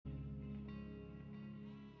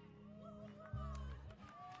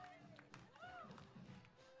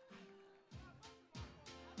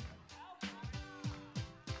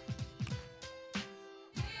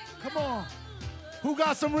Come on. Who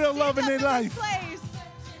got some real love in their life? Place.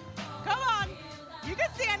 Come on. You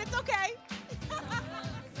can stand. It's okay.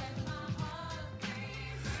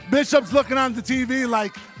 Bishop's looking on the TV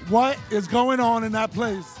like, what is going on in that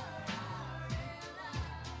place?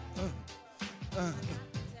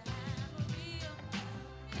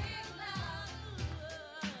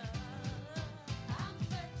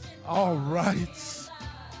 All right.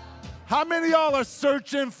 How many of y'all are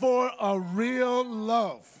searching for a real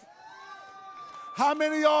love? How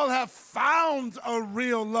many of y'all have found a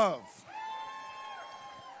real love?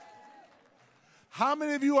 How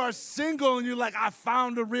many of you are single and you're like, I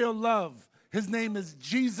found a real love? His name is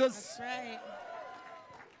Jesus. That's right.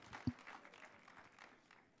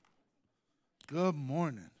 Good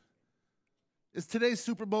morning. Is today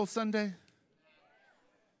Super Bowl Sunday?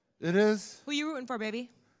 It is? Who you rooting for, baby?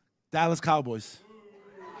 Dallas Cowboys.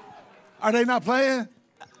 Are they not playing?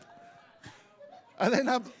 Are they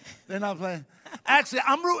not? They're not playing. Actually,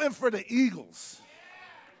 I'm rooting for the Eagles.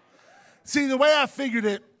 See, the way I figured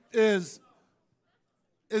it is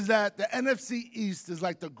that the NFC East is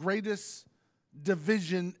like the greatest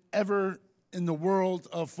division ever in the world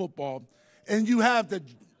of football. And you have the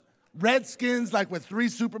Redskins like with 3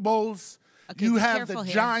 Super Bowls. Okay, you have the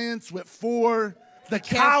here. Giants with 4, the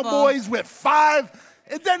Careful. Cowboys with 5,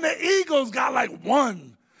 and then the Eagles got like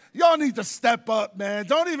 1. Y'all need to step up, man.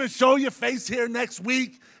 Don't even show your face here next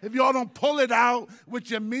week if y'all don't pull it out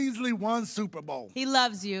with your measly 1 Super Bowl. He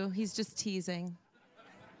loves you. He's just teasing.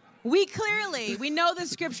 We know the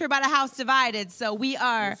scripture about a house divided, so we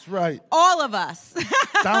are. That's right. All of us.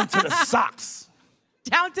 Down to the socks.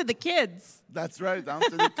 Down to the kids. That's right, down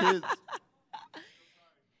to the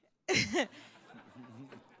kids.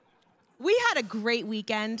 We had a great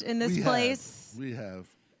weekend in this place. We have.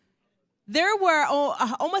 There were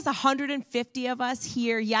almost 150 of us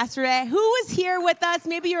here yesterday. Who was here with us?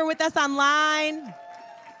 Maybe you were with us online.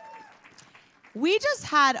 We just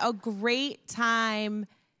had a great time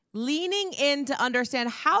leaning in to understand,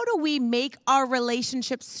 how do we make our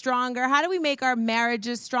relationships stronger? How do we make our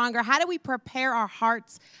marriages stronger? How do we prepare our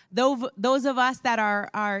hearts, those of us that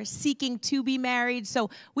are seeking to be married? So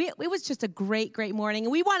it was just a great, great morning.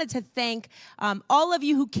 And we wanted to thank all of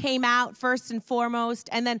you who came out first and foremost,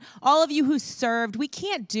 and then all of you who served. We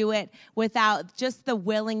can't do it without just the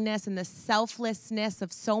willingness and the selflessness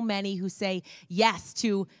of so many who say yes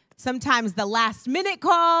to sometimes the last minute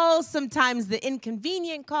calls, sometimes the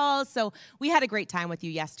inconvenient calls. So we had a great time with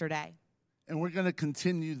you yesterday. And we're going to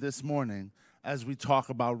continue this morning as we talk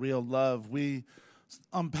about real love. We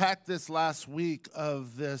unpacked this last week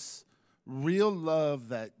of this real love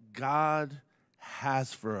that God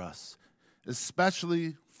has for us,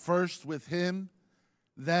 especially first with Him,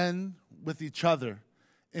 then with each other.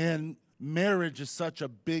 And marriage is such a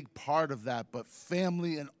big part of that, but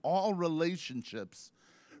family and all relationships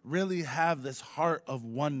really have this heart of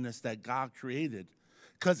oneness that God created.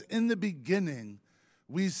 Because in the beginning,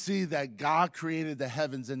 we see that God created the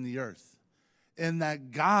heavens and the earth, and that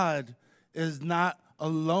God is not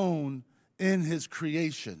alone in His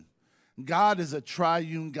creation. God is a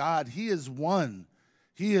triune God. He is one.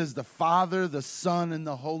 He is the Father, the Son, and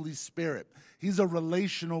the Holy Spirit. He's a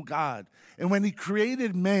relational God. And when He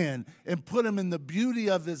created man and put him in the beauty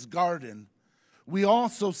of this garden, we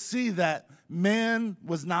also see that man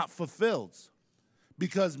was not fulfilled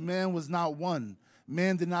because man was not one.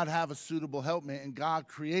 Man did not have a suitable helpmate, and God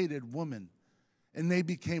created woman. And they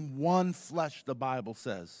became one flesh, the Bible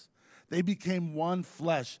says. They became one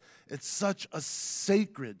flesh. It's such a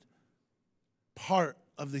sacred part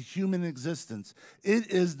of the human existence.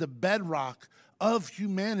 It is the bedrock of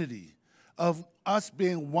humanity, of us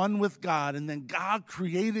being one with God, and then God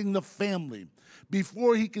creating the family.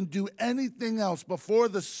 Before He can do anything else, before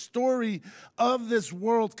the story of this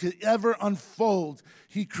world could ever unfold,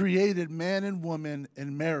 He created man and woman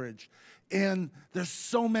in marriage. And there's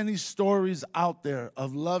so many stories out there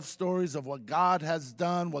of love stories of what God has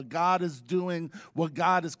done, what God is doing, what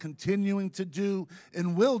God is continuing to do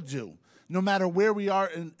and will do, no matter where we are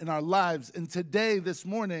in our lives. And today, this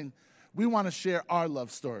morning, we want to share our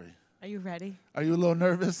love story. Are you ready? Are you a little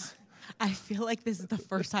nervous? I feel like this is the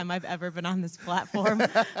first time I've ever been on this platform.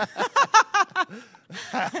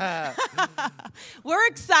 We're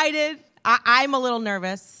excited. I'm a little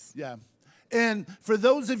nervous. Yeah. And for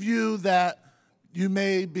those of you that you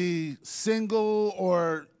may be single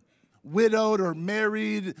or widowed or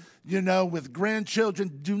married, with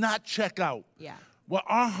grandchildren, do not check out. Yeah. What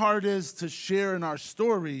our heart is to share in our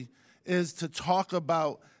story is to talk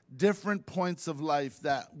about different points of life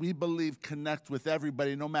that we believe connect with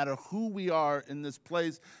everybody, no matter who we are in this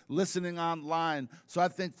place, listening online. So I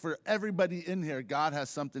think for everybody in here, God has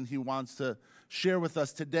something he wants to share with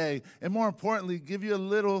us today. And more importantly, give you a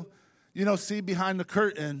little, see behind the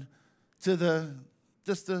curtain to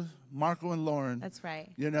just the Marco and Lauren. That's right.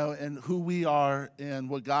 And who we are and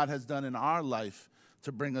what God has done in our life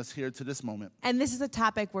to bring us here to this moment. And this is a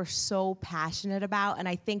topic we're so passionate about, and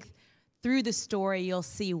I think through the story, you'll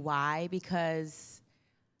see why, because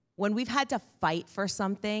when we've had to fight for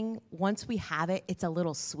something, once we have it, it's a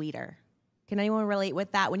little sweeter. Can anyone relate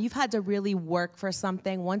with that? When you've had to really work for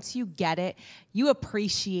something, once you get it, you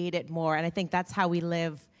appreciate it more. And I think that's how we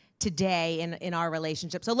live today in our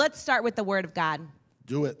relationship. So let's start with the Word of God.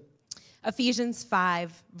 Do it. Ephesians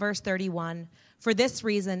 5, verse 31. For this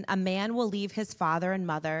reason, a man will leave his father and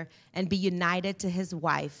mother and be united to his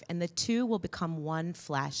wife, and the two will become one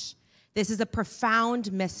flesh. This is a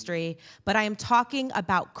profound mystery, but I am talking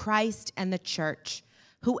about Christ and the church.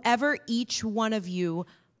 Whoever each one of you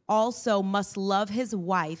also must love his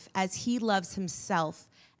wife as he loves himself,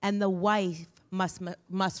 and the wife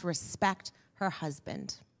must respect her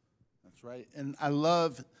husband. That's right. And I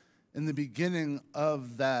love in the beginning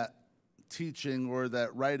of that teaching or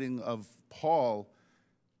that writing of Paul,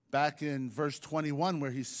 back in verse 21,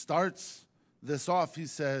 where he starts this off, he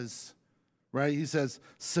says, right? He says,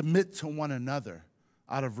 submit to one another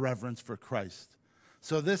out of reverence for Christ.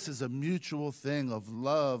 So this is a mutual thing of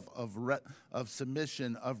love, of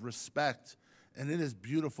submission, of respect, and it is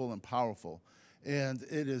beautiful and powerful. And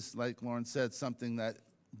it is, like Lauren said, something that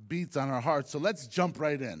beats on our hearts. So let's jump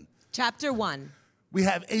right in. Chapter 1. We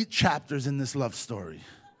have 8 chapters in this love story.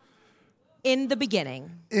 In the beginning.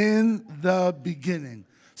 In the beginning.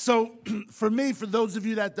 So for me, for those of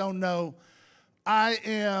you that don't know, I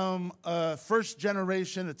am a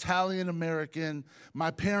first-generation Italian-American. My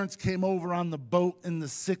parents came over on the boat in the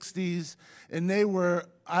 60s, and they were,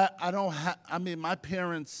 my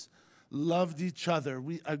parents loved each other.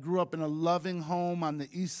 I grew up in a loving home on the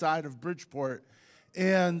east side of Bridgeport,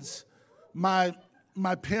 and my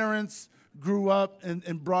parents grew up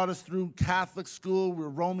and brought us through Catholic school. We were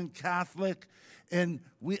Roman Catholic, and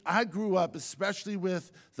I grew up, especially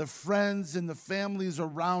with the friends and the families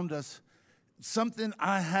around us. Something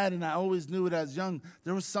I had, and I always knew it as young,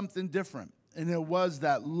 there was something different. And it was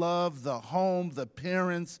that love, the home, the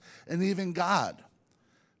parents, and even God.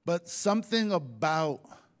 But something about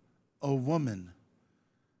a woman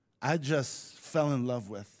I just fell in love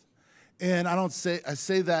with. And I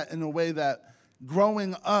say that in a way that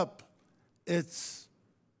growing up,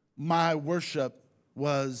 my worship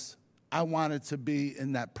was I wanted to be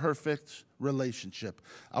in that perfect relationship.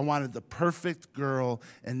 I wanted the perfect girl,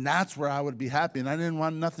 and that's where I would be happy. And I didn't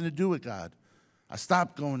want nothing to do with God. I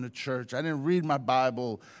stopped going to church. I didn't read my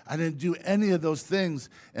Bible. I didn't do any of those things.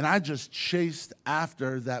 And I just chased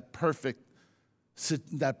after that perfect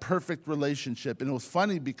relationship. And it was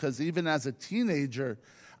funny because even as a teenager,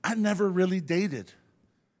 I never really dated.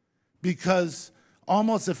 Because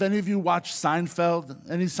almost, if any of you watch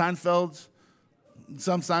Seinfeld, any Seinfelds?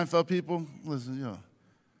 Some Seinfeld people? Listen,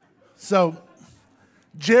 So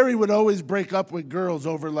Jerry would always break up with girls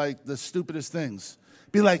over like the stupidest things.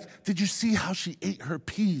 Be like, did you see how she ate her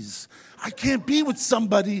peas? I can't be with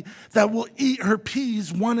somebody that will eat her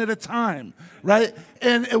peas one at a time, right?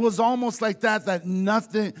 And it was almost like that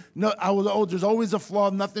there's always a flaw,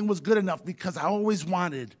 nothing was good enough, because I always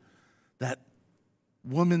wanted that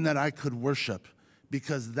woman that I could worship,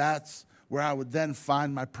 because that's where I would then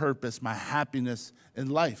find my purpose, my happiness in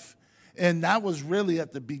life. And that was really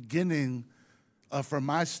at the beginning for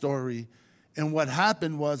my story. And what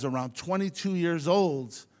happened was around 22 years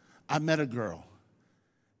old, I met a girl.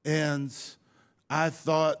 And I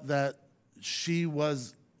thought that she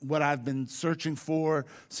was what I've been searching for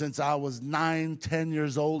since I was 9, 10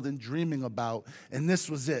 years old and dreaming about. And this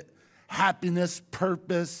was it. Happiness,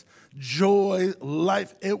 purpose, joy,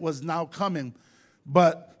 life. It was now coming.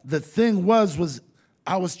 But the thing was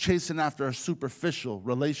I was chasing after a superficial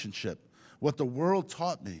relationship, what the world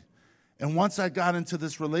taught me. And once I got into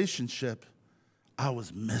this relationship, I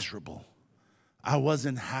was miserable. I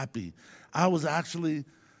wasn't happy. I was actually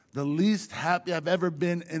the least happy I've ever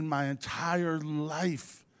been in my entire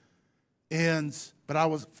life. But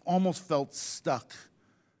I almost felt stuck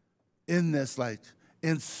in this,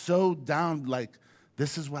 and so down,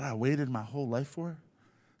 this is what I waited my whole life for?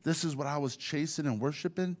 This is what I was chasing and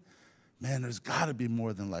worshiping? Man, there's got to be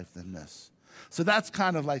more than life than this. So that's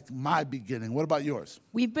kind of like my beginning. What about yours?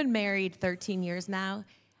 We've been married 13 years now.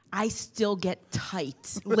 I still get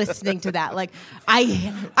tight listening to that.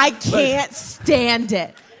 I can't stand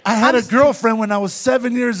it. I had a girlfriend when I was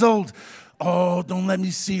 7 years old. Oh, don't let me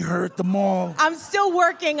see her at the mall. I'm still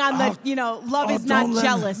working on the, love is not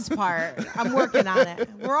jealous part. I'm working on it.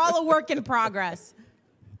 We're all a work in progress.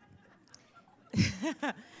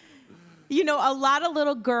 A lot of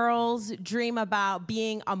little girls dream about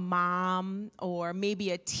being a mom or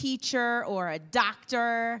maybe a teacher or a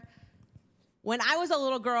doctor. When I was a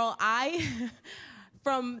little girl,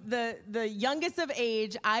 from the youngest of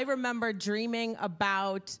age, I remember dreaming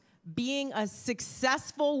about being a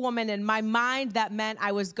successful woman. In my mind, that meant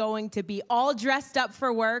I was going to be all dressed up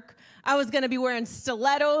for work. I was going to be wearing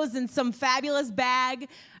stilettos and some fabulous bag.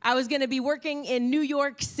 I was going to be working in New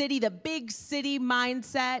York City, the big city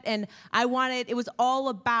mindset. And it was all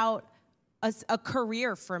about a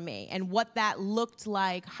career for me and what that looked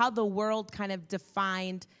like, how the world kind of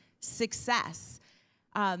defined success.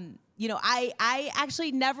 I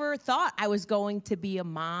actually never thought I was going to be a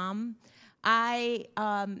mom. I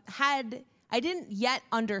didn't yet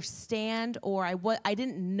understand, or I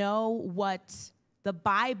didn't know what the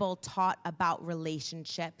Bible taught about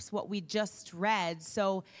relationships, what we just read.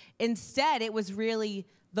 So instead, it was really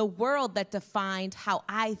the world that defined how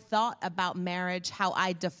I thought about marriage, how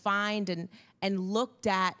I defined and looked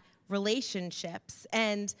at relationships.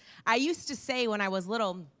 And I used to say when I was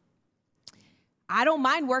little, I don't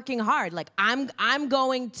mind working hard. Like, I'm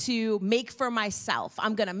going to make for myself.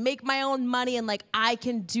 I'm going to make my own money, and I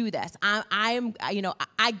can do this.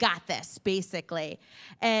 I got this, basically.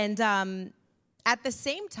 And at the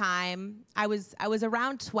same time, I was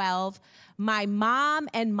around 12. My mom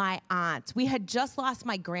and my aunt, we had just lost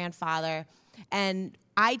my grandfather, and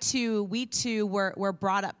we too were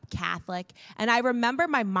brought up Catholic. And I remember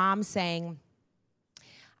my mom saying,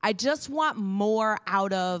 I just want more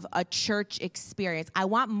out of a church experience. I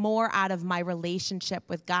want more out of my relationship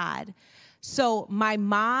with God. So my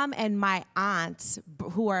mom and my aunt,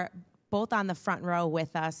 who are both on the front row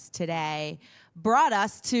with us today, brought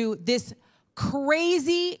us to this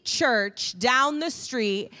crazy church down the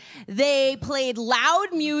street. They played loud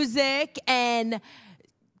music and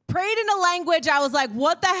prayed in a language. I was like,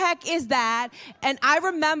 what the heck is that? And I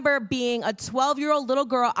remember being a 12-year-old little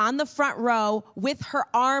girl on the front row with her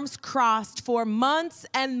arms crossed for months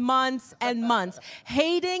and months and months,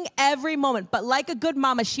 hating every moment. But like a good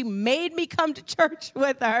mama, she made me come to church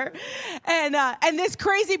with her. And this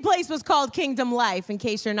crazy place was called Kingdom Life, in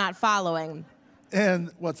case you're not following.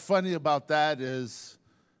 And what's funny about that is,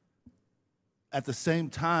 at the same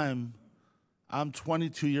time, I'm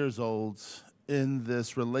 22 years old in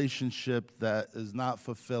this relationship that is not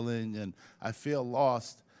fulfilling, and I feel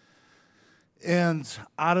lost. And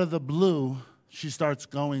out of the blue, she starts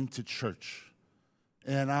going to church.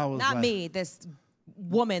 And I was Not me, this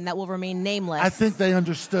woman that will remain nameless. I think they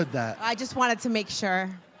understood that. I just wanted to make sure.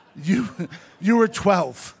 You were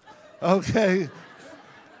 12, okay?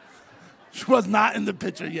 She was not in the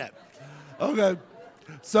picture yet. Okay,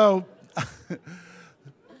 so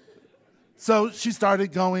she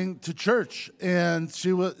started going to church, and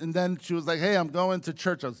then she was like, "Hey, I'm going to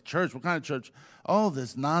church." I was, "Church? What kind of church?" "Oh,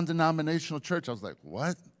 this non-denominational church." I was like,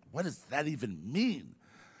 "What? What does that even mean?"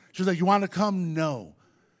 She was like, "You want to come?" "No."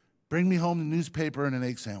 "Bring me home the newspaper and an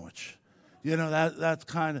egg sandwich." That's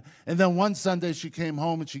kind of. And then one Sunday she came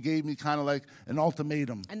home and she gave me kind of like an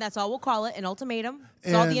ultimatum. And that's all we'll call it, an ultimatum.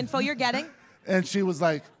 It's all the info you're getting. And she was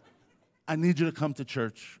like, "I need you to come to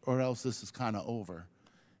church or else this is kind of over."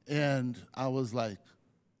 And I was like,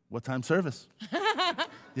 "What time service?"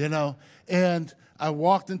 And I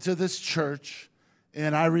walked into this church,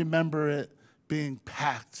 and I remember it being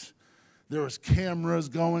packed. There was cameras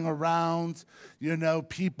going around,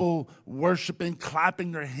 people worshiping,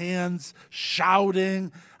 clapping their hands,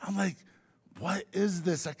 shouting. I'm like, what is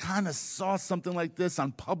this? I kind of saw something like this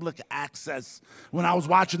on public access when I was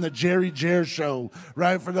watching the Jerry Jer show,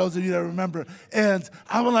 right? For those of you that remember. And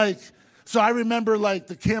I was like, so I remember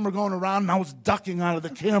the camera going around, and I was ducking out of the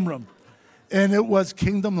camera. And it was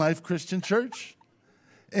Kingdom Life Christian Church.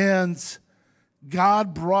 And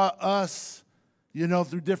God brought us,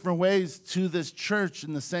 through different ways to this church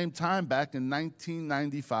in the same time back in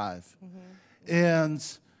 1995. Mm-hmm.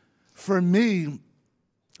 And for me,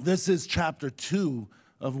 this is chapter 2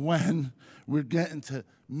 of when we're getting to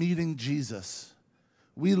meeting Jesus.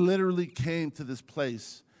 We literally came to this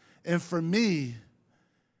place. And for me,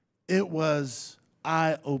 it was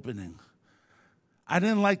eye-opening. I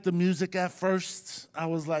didn't like the music at first. I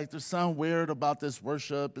was like, there's something weird about this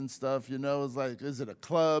worship and stuff, It's like, is it a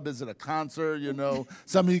club? Is it a concert?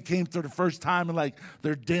 Some of you came through the first time and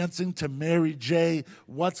they're dancing to Mary J.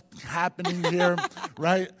 What's happening here,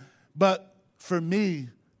 right? But for me,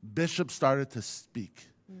 Bishop started to speak.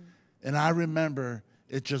 And I remember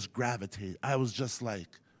it just gravitated. I was just like,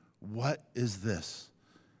 what is this?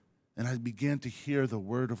 And I began to hear the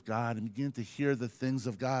word of God and began to hear the things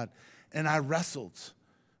of God. And I wrestled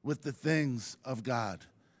with the things of God.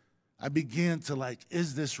 I began to like,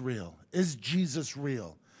 is this real? Is Jesus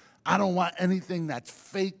real? I don't want anything that's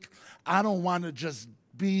fake. I don't want to just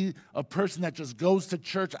be a person that just goes to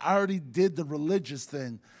church. I already did the religious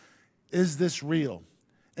thing. Is this real?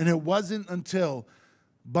 And it wasn't until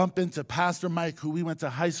bump into Pastor Mike, who we went to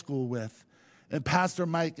high school with, and Pastor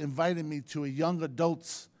Mike invited me to a young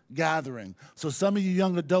adults gathering. So some of you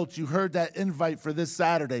young adults, you heard that invite for this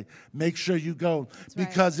Saturday. Make sure you go. That's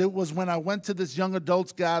because right. It was when I went to this young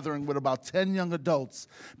adults gathering with about 10 young adults,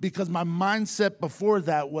 because my mindset before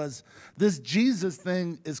that was this Jesus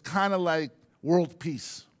thing is kind of like world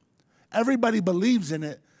peace. Everybody believes in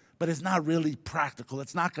it, but it's not really practical.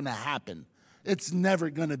 It's not going to happen. It's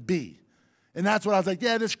never going to be. And that's what I was like,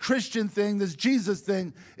 yeah, this Christian thing, this Jesus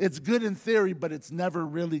thing, it's good in theory, but it's never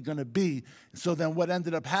really going to be. So then what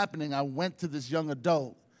ended up happening, I went to this young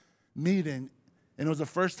adult meeting, and it was the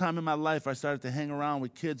first time in my life I started to hang around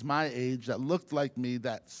with kids my age that looked like me,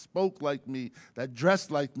 that spoke like me, that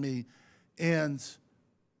dressed like me, and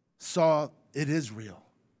saw it is real.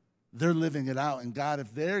 They're living it out. And God,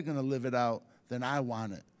 if they're going to live it out, then I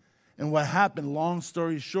want it. And what happened, long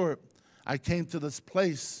story short, I came to this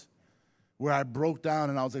place where I broke down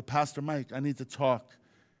and I was like, Pastor Mike, I need to talk.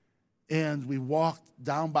 And we walked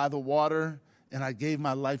down by the water and I gave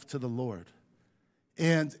my life to the Lord.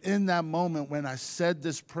 And in that moment when I said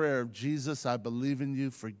this prayer of Jesus, I believe in you,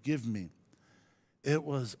 forgive me, it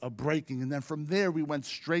was a breaking. And then from there we went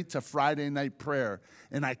straight to Friday night prayer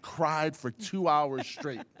and I cried for 2 hours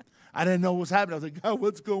straight. I didn't know what was happening. I was like, God,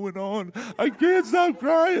 what's going on? I can't stop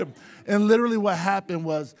crying. And literally what happened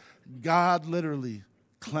was God literally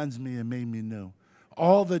cleansed me and made me new.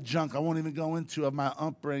 All the junk I won't even go into of my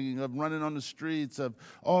upbringing, of running on the streets, of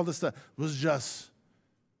all the stuff, was just,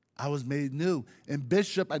 I was made new. And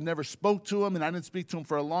Bishop, I never spoke to him, and I didn't speak to him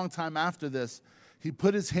for a long time after this. He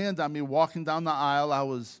put his hand on me walking down the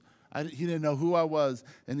aisle. He didn't know who I was,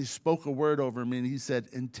 and he spoke a word over me, and he said,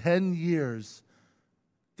 in 10 years,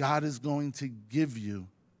 God is going to give you,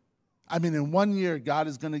 in 1 year, God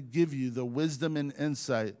is going to give you the wisdom and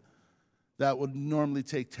insight that would normally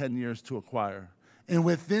take 10 years to acquire. And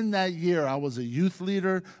within that year, I was a youth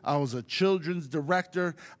leader. I was a children's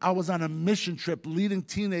director. I was on a mission trip leading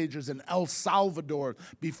teenagers in El Salvador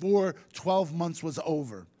before 12 months was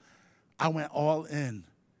over. I went all in.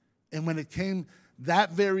 And when it came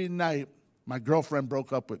that very night, my girlfriend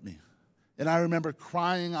broke up with me. And I remember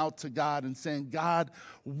crying out to God and saying, God,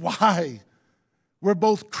 why? We're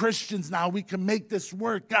both Christians now. We can make this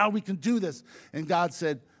work. God, we can do this. And God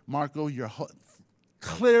said, Marco, you're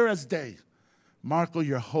clear as day. Marco,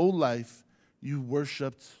 your whole life, you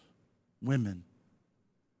worshiped women.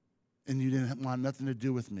 And you didn't want nothing to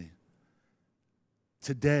do with me.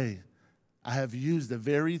 Today, I have used the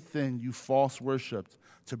very thing you false worshiped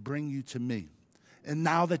to bring you to me. And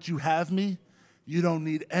now that you have me, you don't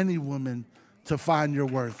need any woman to find your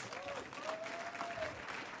worth.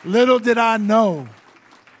 Little did I know,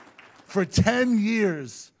 for 10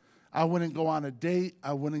 years, I wouldn't go on a date.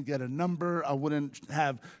 I wouldn't get a number. I wouldn't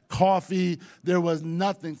have coffee. There was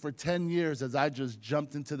nothing for 10 years as I just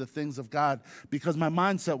jumped into the things of God, because my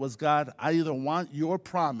mindset was, God, I either want your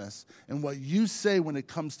promise and what you say when it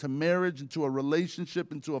comes to marriage, into a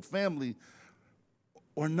relationship, into a family,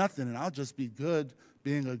 or nothing. And I'll just be good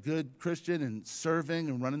being a good Christian and serving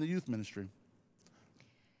and running the youth ministry.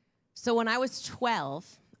 So when I was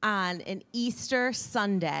 12, on an Easter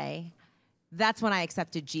Sunday, that's when I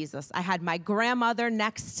accepted Jesus. I had my grandmother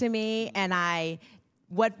next to me, and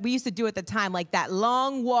what we used to do at the time, like that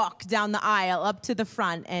long walk down the aisle up to the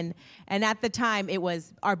front. And at the time,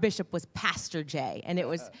 our bishop was Pastor Jay, and it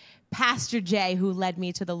was Pastor Jay who led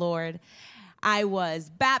me to the Lord. I was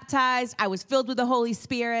baptized. I was filled with the Holy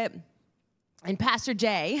Spirit. And Pastor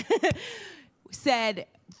Jay said,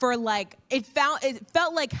 it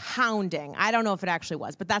felt like hounding. I don't know if it actually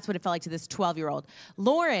was, but that's what it felt like to this 12-year-old.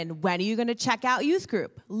 Lauren, when are you going to check out youth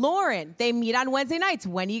group? Lauren, they meet on Wednesday nights.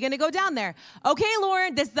 When are you going to go down there? Okay,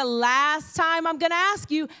 Lauren, this is the last time I'm going to ask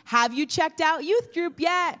you, have you checked out youth group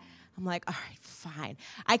yet? I'm like, all right, fine.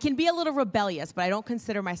 I can be a little rebellious, but I don't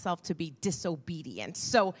consider myself to be disobedient.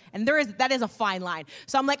 So, and that is a fine line.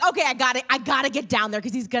 So I'm like, okay, I got to get down there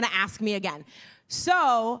because he's going to ask me again.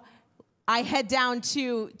 So I head down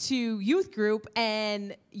to youth group,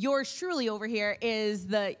 and yours truly over here is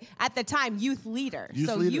at the time, youth leader.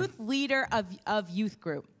 Youth leader of youth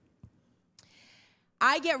group.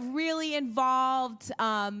 I get really involved,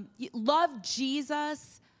 love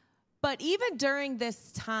Jesus, But even during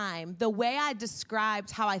this time, the way I described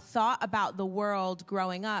how I thought about the world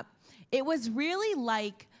growing up, it was really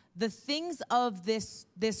like the things of this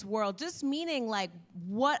world, just meaning like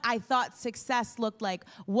what I thought success looked like,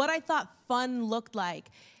 what I thought fun looked like,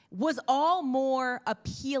 was all more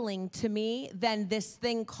appealing to me than this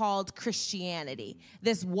thing called Christianity,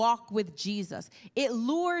 this walk with Jesus. It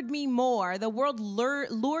lured me more. The world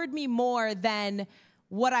lured me more than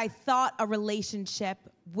what I thought a relationship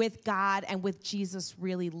with God and with Jesus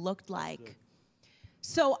really looked like.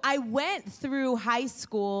 So I went through high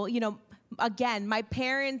school, again, my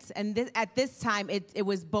parents, and at this time, it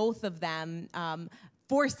was both of them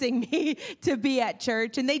forcing me to be at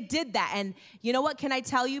church, and they did that. And you know what, can I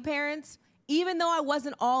tell you, parents? Even though I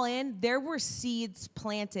wasn't all in, there were seeds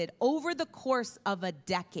planted over the course of a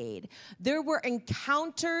decade. There were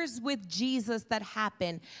encounters with Jesus that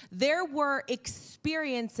happened. There were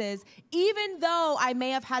experiences, even though I may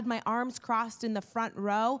have had my arms crossed in the front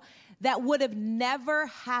row, that would have never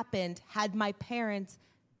happened had my parents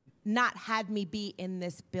not had me be in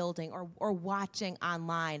this building or watching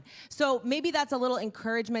online. So maybe that's a little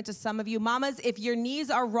encouragement to some of you. Mamas, if your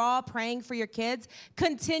knees are raw praying for your kids,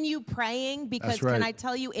 continue praying, because Can I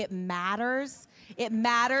tell you, it matters. It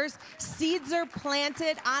matters. Seeds are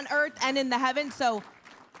planted on earth and in the heavens, so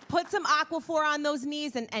put some Aquaphor on those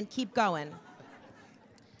knees and keep going.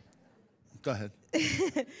 Go ahead.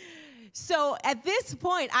 So at this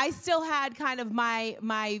point, I still had kind of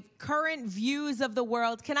my current views of the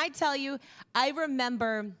world. Can I tell you, I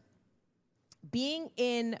remember being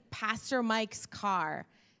in Pastor Mike's car.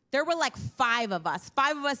 There were like five of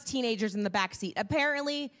us teenagers in the back seat.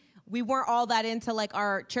 Apparently, we weren't all that into like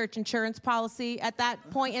our church insurance policy at that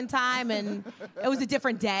point in time, and it was a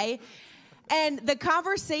different day. And the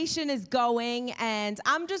conversation is going, and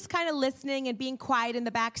I'm just kind of listening and being quiet in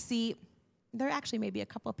the back seat. There actually may be a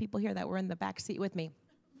couple of people here that were in the back seat with me.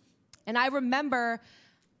 And I remember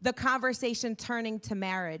the conversation turning to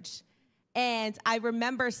marriage. And I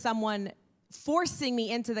remember someone forcing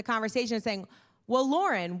me into the conversation and saying, well,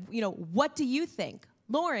 Lauren, what do you think?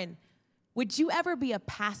 Lauren, would you ever be a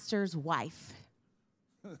pastor's wife?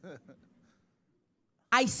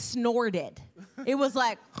 I snorted. It was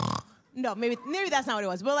like... No, maybe that's not what it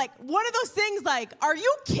was. But like one of those things like, are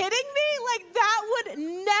you kidding me? Like that would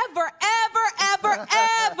never, ever, ever,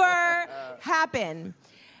 ever happen.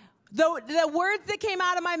 The words that came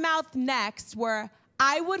out of my mouth next were,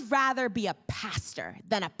 I would rather be a pastor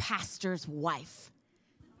than a pastor's wife.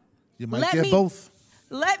 You might get both.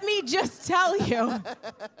 Let me just tell you,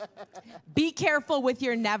 be careful with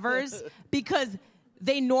your nevers, because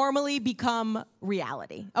they normally become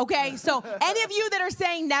reality, okay? So any of you that are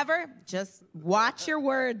saying never, just watch your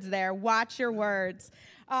words there. Watch your words.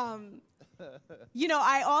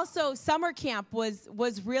 I also, summer camp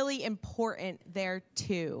was really important there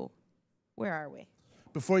too. Where are we?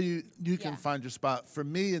 Before you can find your spot, for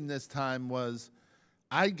me in this time was,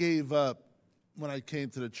 I gave up, when I came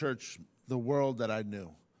to the church, the world that I knew.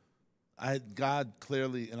 I had God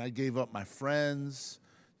clearly, and I gave up my friends.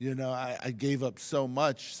 I gave up so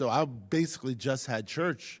much. So I basically just had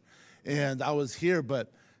church, and I was here,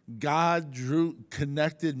 but God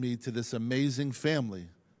connected me to this amazing family,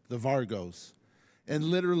 the Vargos. And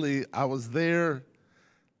literally, I was there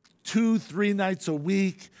 2-3 nights a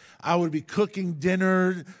week. I would be cooking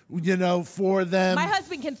dinner, for them. My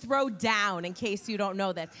husband can throw down, in case you don't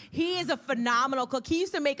know this. He is a phenomenal cook. He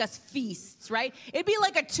used to make us feasts, right? It'd be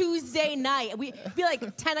like a Tuesday night. It'd be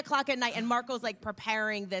like 10 o'clock at night, and Marco's like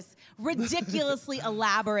preparing this ridiculously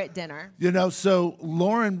elaborate dinner. So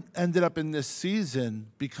Lauren ended up in this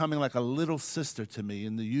season becoming like a little sister to me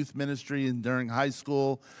in the youth ministry and during high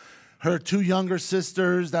school. Her two younger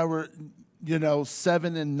sisters that were...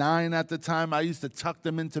 7 and 9 at the time. I used to tuck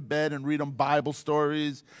them into bed and read them Bible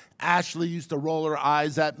stories. Ashley used to roll her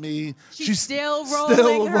eyes at me. She still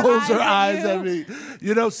rolls her eyes at me.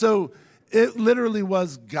 So it literally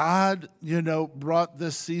was God, brought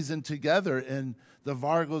this season together, and the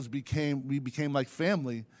Vargos became like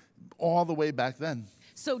family all the way back then.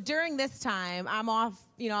 So during this time, I'm off,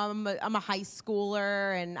 I'm a high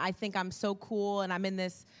schooler, and I think I'm so cool, and I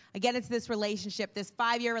get into this relationship, this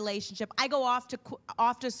 5-year relationship. I go off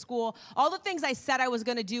to school. All the things I said I was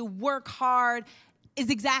going to do, work hard,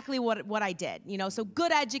 is exactly what I did. So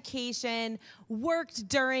good education, worked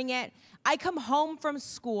during it. I come home from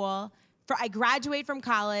school, I graduate from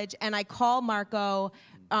college, and I call Marco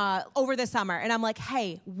over the summer, and I'm like,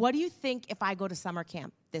 hey, what do you think if I go to summer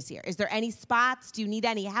camp this year? Is there any spots? Do you need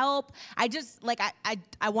any help? I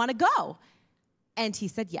want to go. And he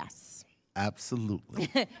said yes. Absolutely.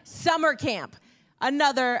 Summer camp.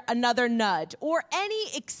 another nudge, or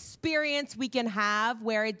any experience we can have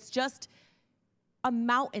where it's just a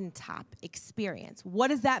mountaintop experience. What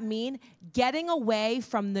does that mean? Getting away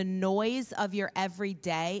from the noise of your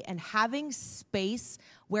everyday and having space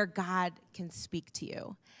where God can speak to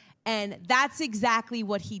you. And that's exactly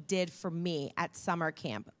what he did for me at summer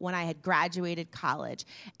camp when I had graduated college.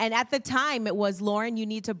 And at the time, it was, Lauren, you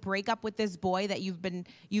need to break up with this boy that you've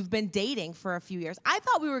been dating for a few years. I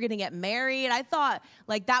thought we were going to get married. I thought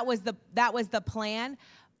like that was the plan.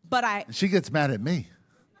 But she gets mad at me.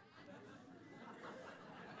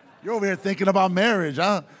 You're over here thinking about marriage.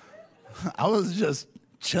 I was just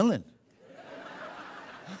chilling.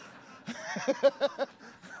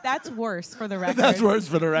 That's worse for the record. That's worse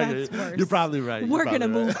for the record. That's worse. You're probably right. We're going to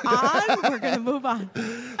move on. We're going to move on.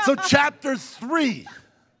 So chapter 3.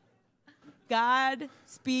 God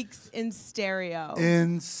speaks in stereo.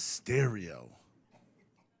 In stereo.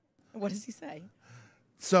 What does he say?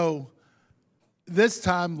 So this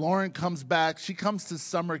time, Lauren comes back. She comes to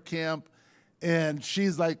summer camp, and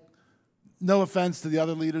she's like, no offense to the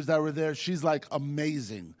other leaders that were there, she's like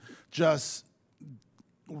amazing. Just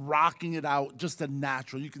rocking it out, just a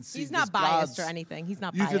natural. You can see he's not biased or anything. He's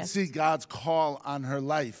not biased. You can see God's call on her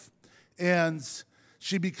life. And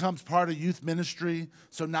she becomes part of youth ministry.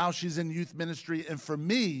 So now she's in youth ministry. And for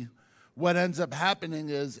me, what ends up happening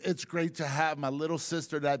is it's great to have my little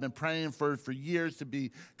sister that I've been praying for years to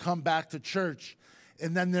come back to church.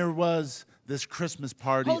 And then there was this Christmas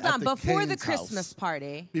party. Hold on, before the Kane's Christmas house.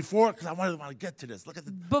 party. Before, because I want to get to this. Look at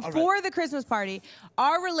the Before the Christmas party,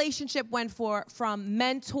 our relationship went from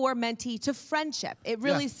mentor-mentee to friendship. It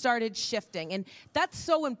really started shifting. And that's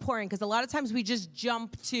so important because a lot of times we just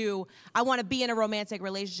jump to, I want to be in a romantic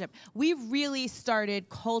relationship. We really started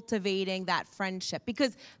cultivating that friendship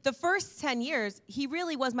because the first 10 years, he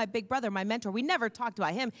really was my big brother, my mentor. We never talked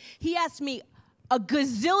about him. He asked me a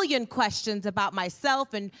gazillion questions about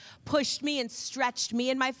myself and pushed me and stretched me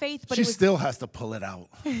in my faith. But she still has to pull it out.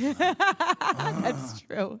 That's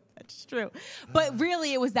true. That's true. But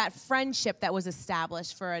really, it was that friendship that was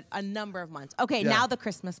established for a number of months. Okay, now the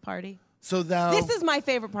Christmas party. So now this is my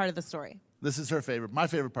favorite part of the story. This is her favorite. My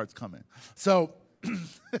favorite part's coming. So,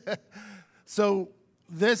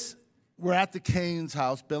 we're at the Kane's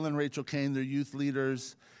house. Bill and Rachel Kane, they're youth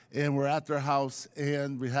leaders. And we're at their house,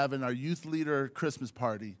 and we're having our youth leader Christmas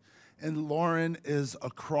party. And Lauren is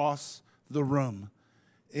across the room.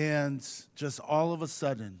 And just all of a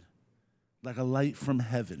sudden, like a light from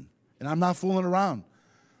heaven. And I'm not fooling around.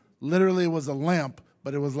 Literally, it was a lamp,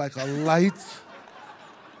 but it was like a light.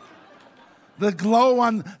 The glow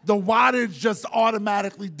on the wattage just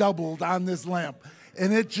automatically doubled on this lamp.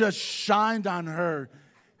 And it just shined on her.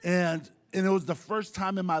 And it was the first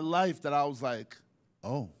time in my life that I was like,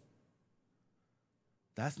 oh.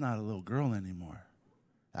 That's not a little girl anymore.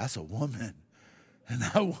 That's a woman. And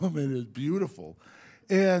that woman is beautiful.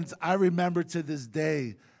 And I remember to this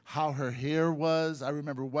day how her hair was. I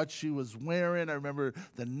remember what she was wearing. I remember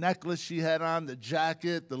the necklace she had on, the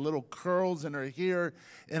jacket, the little curls in her hair.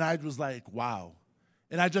 And I was like, wow.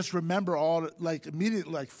 And I just remember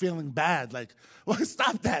immediately feeling bad. Like, well,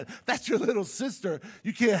 stop that. That's your little sister.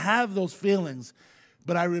 You can't have those feelings.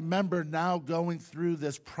 But I remember now going through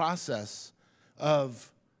this process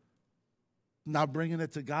of now bringing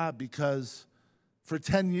it to God because for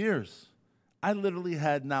 10 years, I literally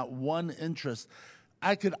had not one interest.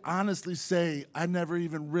 I could honestly say I never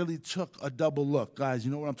even really took a double look. Guys,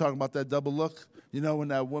 you know what I'm talking about, that double look? You know when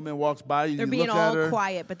that woman walks by, you look at her. They're being all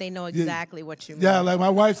quiet, but they know exactly what you mean. Yeah, like my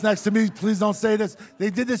wife's next to me. Please don't say this. They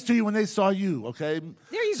did this to you when they saw you, okay?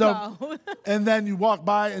 There you go. And then you walk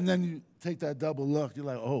by, and then you take that double look. You're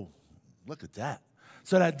like, oh, look at that.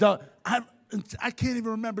 So I can't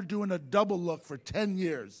even remember doing a double look for 10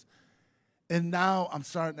 years. And now I'm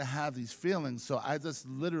starting to have these feelings, so I just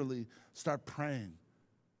literally start praying.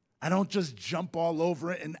 I don't just jump all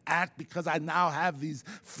over it and act because I now have these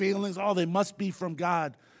feelings. Oh, they must be from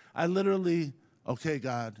God. I literally, okay,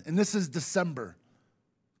 God. And this is December.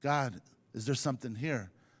 God, is there something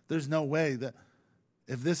here? There's no way that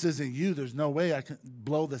if this isn't you, there's no way I can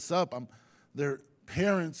blow this up. Their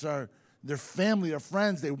parents are, their family are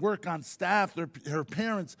friends. They work on staff. Her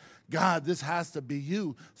parents, God, this has to be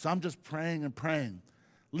you. So I'm just praying and praying.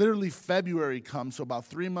 Literally February comes, so about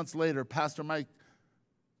 3 months later, Pastor Mike,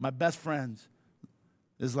 my best friend,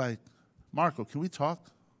 is like, Marco, can we talk?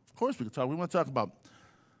 Of course we can talk. We want to talk about,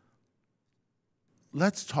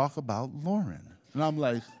 let's talk about Lauren. And I'm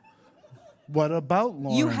like, What about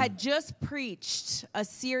Lauren? You had just preached a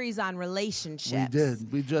series on relationships. We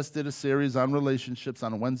did. We just did a series on relationships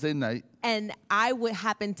on a Wednesday night. And I would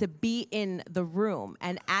happen to be in the room.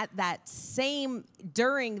 And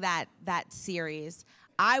during that series,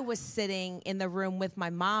 I was sitting in the room with my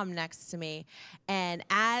mom next to me. And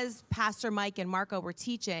as Pastor Mike and Marco were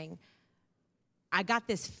teaching, I got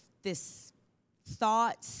this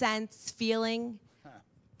thought, sense, feeling,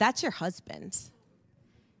 that's your husband.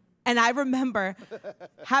 And I remember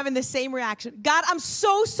having the same reaction. God, I'm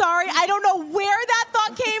so sorry. I don't know where that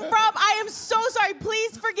thought came from. I am so sorry.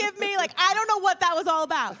 Please forgive me. Like, I don't know what that was all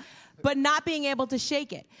about. But not being able to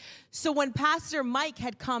shake it. So when Pastor Mike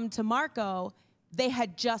had come to Marco, they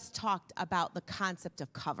had just talked about the concept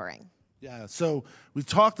of covering. Yeah, so we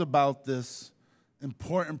talked about this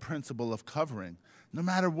important principle of covering. No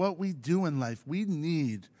matter what we do in life, we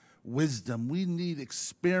need wisdom. We need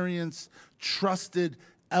experience, trusted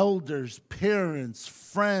elders, parents,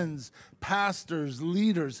 friends, pastors,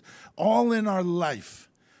 leaders, all in our life.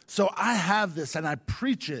 So I have this and I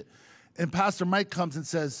preach it. And Pastor Mike comes and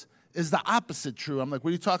says, is the opposite true? I'm like,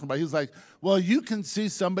 what are you talking about? He's like, well, you can see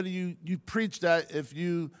somebody, you preach that if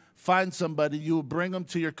you find somebody, you will bring them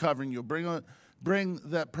to your covering. You'll bring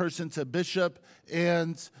that person to Bishop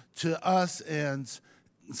and to us and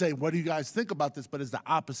say, what do you guys think about this? But is the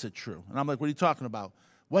opposite true? And I'm like, what are you talking about?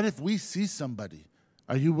 What if we see somebody?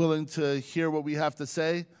 Are you willing to hear what we have to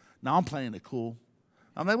say? Now I'm playing it cool.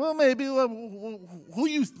 I'm like, well, maybe. Who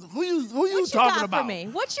you talking about? For me?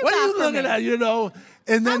 What are you for looking me? at? You know.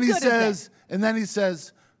 And then he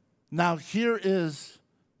says, now here is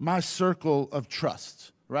my circle of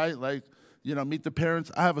trust, right? Like, meet the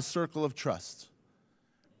parents. I have a circle of trust.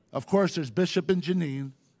 Of course, there's Bishop and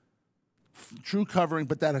Janine, true covering,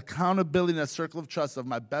 but that accountability, that circle of trust of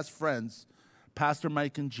my best friends, Pastor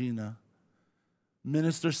Mike and Gina,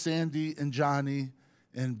 Minister Sandy and Johnny,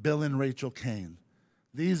 and Bill and Rachel Kane.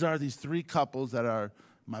 These are these three couples that are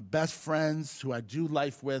my best friends who I do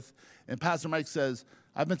life with. And Pastor Mike says,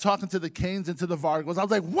 I've been talking to the Canes and to the Vargos. I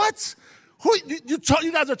was like, what? Who?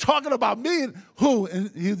 You guys are talking about me? And who?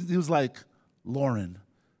 And he was like, Lauren.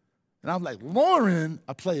 And I'm like, Lauren?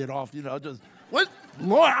 I play it off, just, what?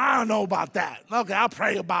 Lauren, I don't know about that. Okay, I'll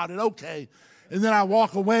pray about it. Okay. And then I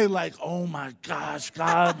walk away like, oh my gosh,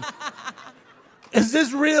 God. Is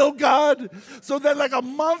this real, God? So then like a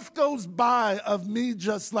month goes by of me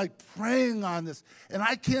just like praying on this. And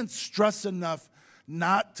I can't stress enough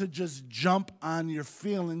not to just jump on your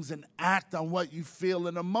feelings and act on what you feel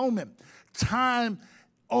in a moment. Time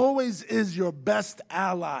always is your best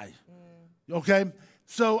ally, okay?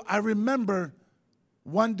 So I remember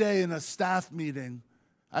one day in a staff meeting,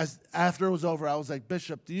 after it was over, I was like,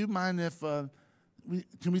 Bishop, do you mind if...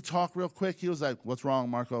 can we talk real quick? He was like, what's wrong,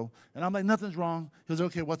 Marco? And I'm like, nothing's wrong. He was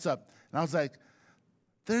like, okay, what's up? And I was like,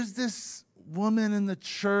 there's this woman in the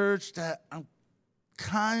church that I'm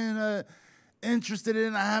kind of interested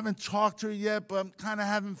in. I haven't talked to her yet, but I'm kind of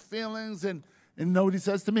having feelings. And you know what he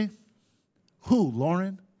says to me? Who,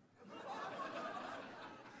 Lauren?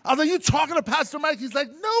 I was like, you talking to Pastor Mike? He's like,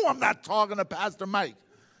 no, I'm not talking to Pastor Mike.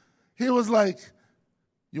 He was like,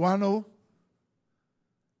 you want to know?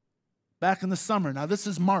 Back in the summer, now this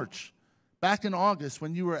is March, back in August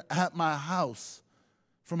when you were at my house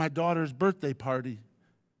for my daughter's birthday party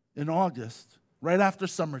in August, right after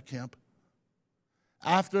summer camp,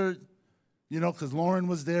 after, because Lauren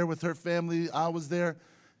was there with her family, I was there.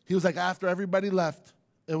 He was like, after everybody left,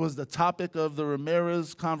 it was the topic of the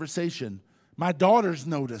Ramirez conversation. My daughters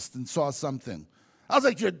noticed and saw something. I was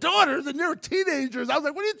like, your daughters and you're teenagers. I was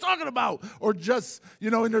like, what are you talking about? Or just,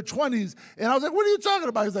 in their 20s. And I was like, what are you talking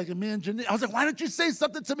about? He's like, me and Janine. I was like, why didn't you say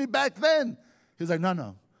something to me back then? He's like,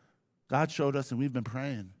 no. God showed us and we've been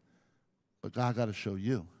praying. But God got to show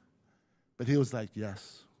you. But he was like,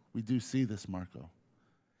 yes, we do see this, Marco.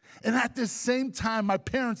 And at the same time, my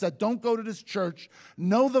parents that don't go to this church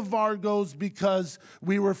know the Vargos because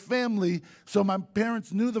we were family. So my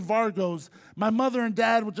parents knew the Vargos. My mother and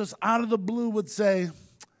dad would just out of the blue would say,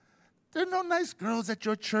 there are no nice girls at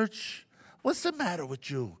your church. What's the matter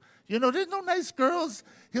with you? There's no nice girls.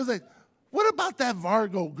 He was like, what about that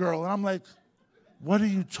Vargo girl? And I'm like, what are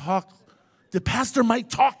you talking? Did Pastor Mike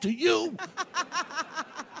talk to you?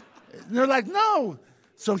 And they're like, no.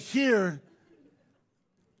 So here,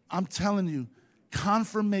 I'm telling you,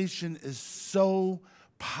 confirmation is so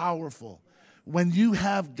powerful. When you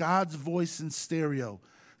have God's voice in stereo,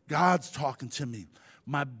 God's talking to me.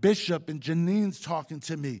 My bishop and Janine's talking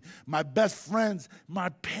to me. My best friends, my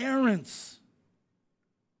parents.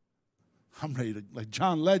 I'm ready to, like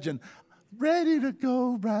John Legend, ready to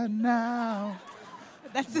go right now.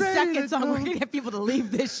 That's the second song. We're going to get people to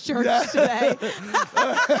leave this church today.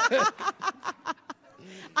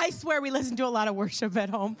 I swear we listen to a lot of worship at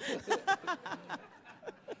home.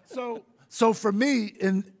 So for me,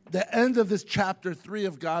 in the end of this chapter 3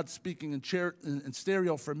 of God speaking in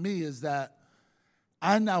stereo for me is that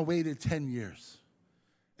I now waited 10 years.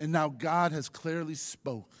 And now God has clearly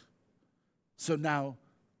spoke. So now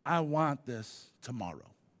I want this tomorrow.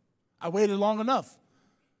 I waited long enough.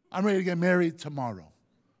 I'm ready to get married tomorrow.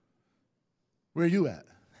 Where are you at?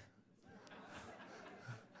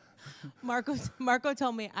 Marco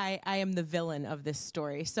told me I am the villain of this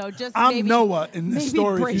story. So just I'm Noah in this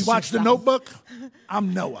story. If you watch The Notebook,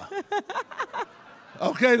 I'm Noah.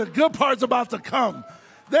 Okay, the good part's about to come.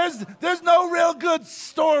 There's no real good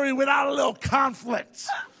story without a little conflict.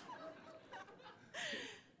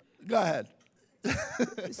 Go ahead.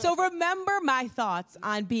 So remember my thoughts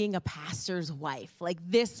on being a pastor's wife. Like,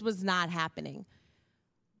 this was not happening.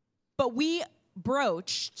 But we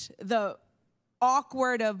broached the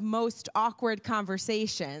awkward of most awkward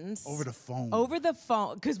conversations. Over the phone. Over the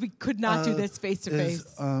phone, because we could not do this face to face.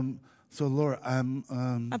 So Laura, I'm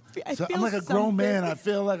like a grown man. I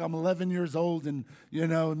feel like I'm 11 years old and,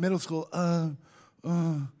 in middle school.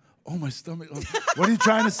 Oh, my stomach. What are you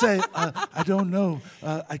trying to say? I don't know.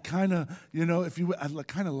 I kind of, I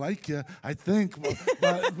kind of like you, I think.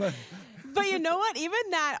 But you know what? Even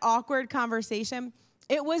that awkward conversation,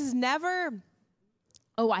 it was never,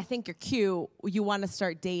 oh, I think you're cute. You want to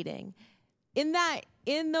start dating.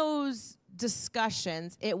 In those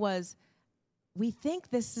discussions, it was, we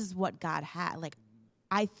think this is what God had. Like,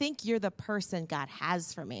 I think you're the person God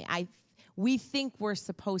has for me. We think we're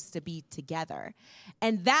supposed to be together.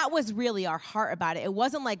 And that was really our heart about it. It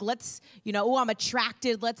wasn't like, let's, I'm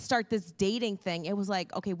attracted, let's start this dating thing. It was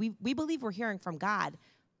like, okay, we believe we're hearing from God.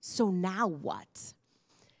 So now what?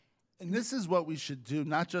 And this is what we should do,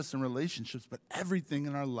 not just in relationships, but everything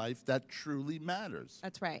in our life that truly matters.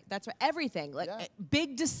 That's right. That's right. Everything.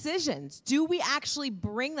 Big decisions. Do we actually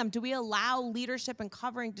bring them? Do we allow leadership and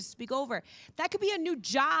covering to speak over? That could be a new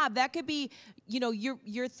job. That could be,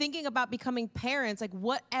 you're thinking about becoming parents. Like,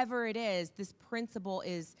 whatever it is, this principle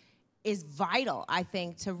is vital, I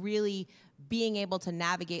think, to really being able to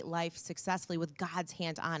navigate life successfully with God's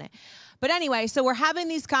hand on it. But anyway, so we're having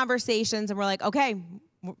these conversations and we're like, okay,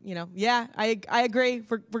 yeah, I agree.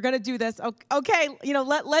 We're going to do this. Okay,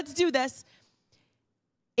 let's do this.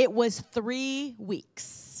 It was 3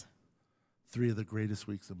 weeks. 3 of the greatest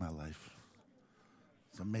weeks of my life.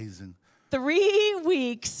 It's amazing. 3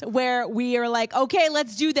 weeks where we are like, okay,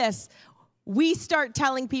 let's do this. We start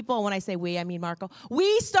telling people, when I say we, I mean Marco.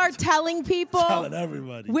 We start telling people. Telling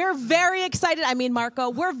everybody. We're very excited. I mean Marco.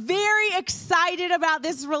 We're very excited about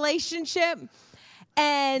this relationship.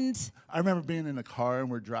 And I remember being in a car and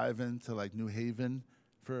we're driving to like New Haven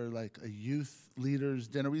for like a youth leaders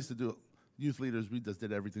dinner. We used to do youth leaders. We just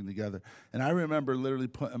did everything together. And I remember literally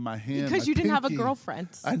putting my hand. Because you didn't have a girlfriend.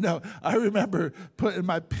 I know. I remember putting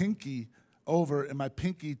my pinky over and my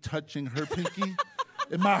pinky touching her pinky.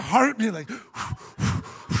 And my heart being like,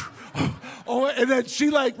 oh, and then she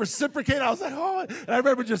like reciprocated. I was like, oh, and I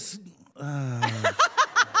remember just,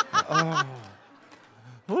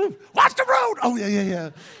 watch the road. Oh, yeah.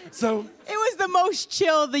 So it was the most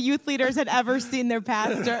chill the youth leaders had ever seen their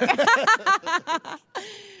pastor.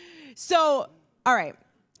 So, all right,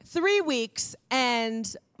 3 weeks,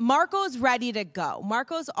 and Marco's ready to go.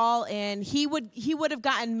 Marco's all in. He would have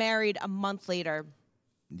gotten married a month later.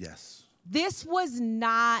 Yes. This was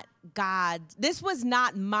not God. This was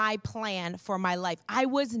not my plan for my life. I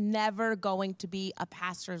was never going to be a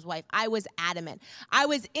pastor's wife. I was adamant. I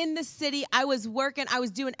was in the city. I was working. I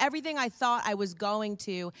was doing everything I thought I was going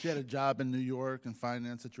to. She had a job in New York in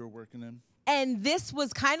finance that you were working in. And this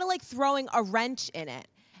was kind of like throwing a wrench in it.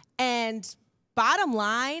 And bottom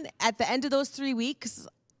line, at the end of those 3 weeks,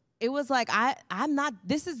 it was like, I'm not,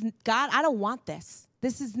 this is, God, I don't want this.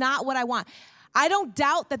 This is not what I want. I don't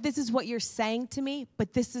doubt that this is what you're saying to me,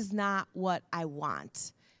 but this is not what I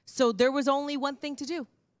want. So there was only one thing to do,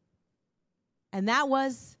 and that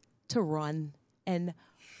was to run. And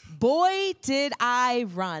boy, did I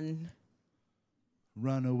run.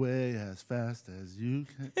 Run away as fast as you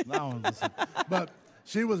can. No, but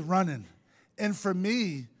she was running. And for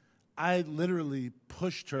me, I literally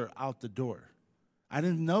pushed her out the door. I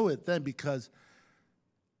didn't know it then because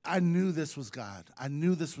I knew this was God. I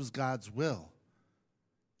knew this was God's will.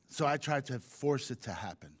 So I tried to force it to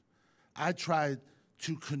happen. I tried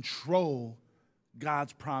to control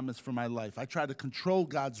God's promise for my life. I tried to control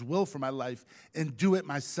God's will for my life and do it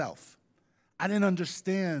myself. I didn't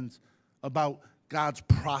understand about God's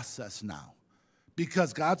process now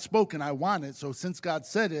because God spoke and I want it. So since God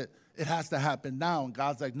said it, it has to happen now. And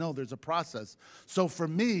God's like, no, there's a process. So for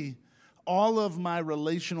me, all of my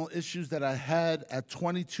relational issues that I had at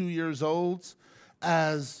 22 years old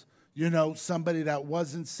as, somebody that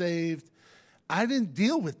wasn't saved, I didn't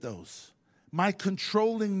deal with those. My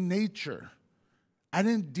controlling nature, I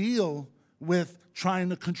didn't deal with trying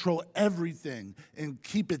to control everything and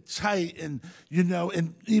keep it tight and,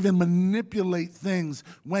 and even manipulate things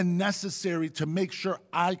when necessary to make sure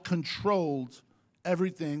I controlled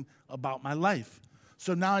everything about my life.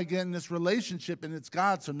 So now I get in this relationship and it's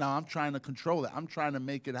God, so now I'm trying to control it. I'm trying to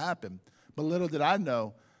make it happen. But little did I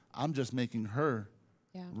know, I'm just making her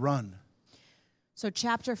run. So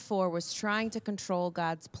chapter 4 was trying to control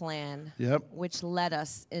God's plan, which led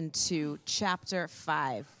us into chapter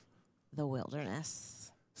 5, the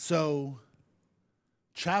wilderness. So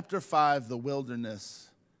chapter 5, the wilderness,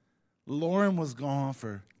 Lauren was gone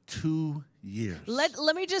for 2 years.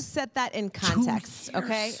 Let me just set that in context,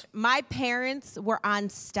 okay? My parents were on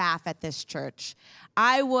staff at this church.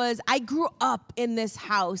 I grew up in this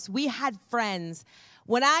house. We had friends.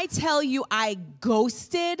 When I tell you I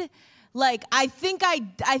ghosted, I think I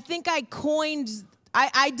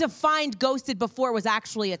defined ghosted before it was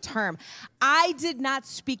actually a term. I did not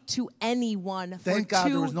speak to anyone for 2 years. Thank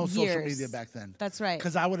God there was no social media back then. That's right.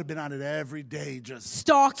 Because I would have been on it every day just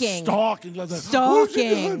stalking.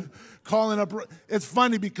 Calling up. It's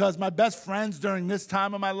funny because my best friends during this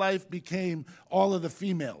time of my life became all of the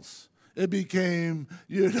females. It became,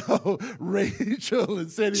 Rachel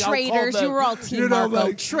and Sadie. Traitors. You were all Team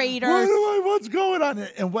Marco. Traitors. What's going on?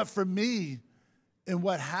 And what for me, and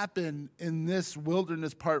what happened in this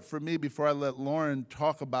wilderness part for me, before I let Lauren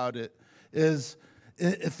talk about it, is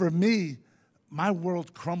for me, my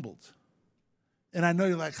world crumbled. And I know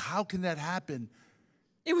you're like, how can that happen?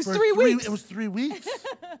 It was 3 weeks. It was 3 weeks.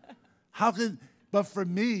 But for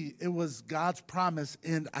me, it was God's promise,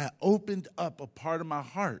 and I opened up a part of my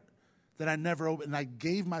heart that I never opened, and I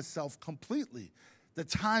gave myself completely. The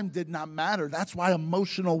time did not matter. That's why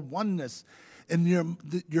emotional oneness and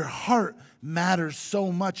your heart matters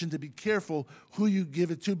so much, and to be careful who you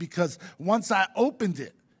give it to, because once I opened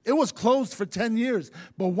it, it was closed for 10 years,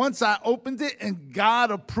 but once I opened it and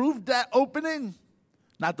God approved that opening,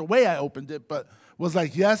 not the way I opened it, but was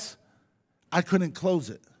like, yes, I couldn't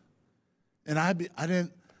close it. And I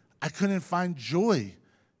couldn't find joy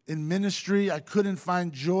in ministry. I couldn't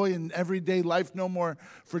find joy in everyday life no more.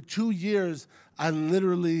 For 2 years, I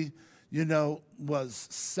literally, was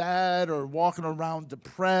sad or walking around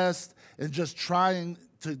depressed and just trying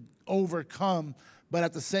to overcome, but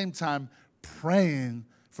at the same time, praying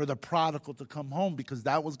for the prodigal to come home, because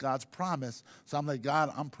that was God's promise. So I'm like,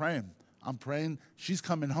 God, I'm praying. She's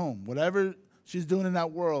coming home. Whatever she's doing in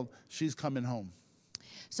that world, she's coming home.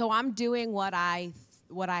 So I'm doing what I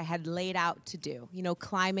had laid out to do,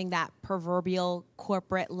 climbing that proverbial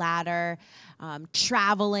corporate ladder,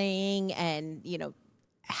 traveling and,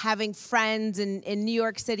 having friends in New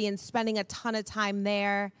York City and spending a ton of time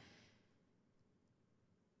there.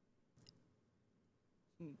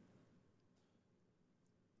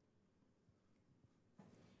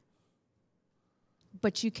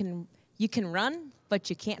 But you can run, but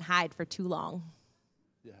you can't hide for too long.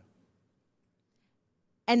 Yeah.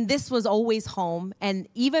 And this was always home. And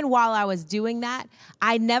even while I was doing that,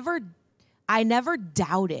 I never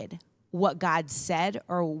doubted what God said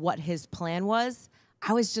or what his plan was.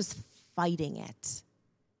 I was just fighting it.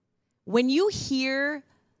 When you hear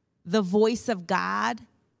the voice of God,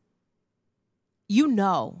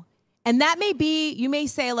 And that may be, you may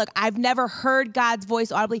say, look, I've never heard God's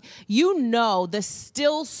voice audibly. The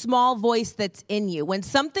still small voice that's in you. When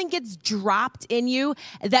something gets dropped in you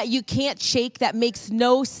that you can't shake, that makes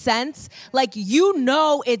no sense,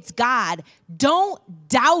 it's God. Don't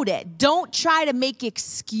doubt it. Don't try to make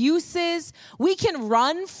excuses. We can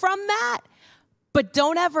run from that, but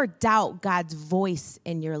don't ever doubt God's voice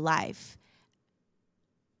in your life.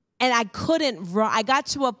 And I couldn't run. I got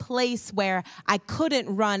to a place where I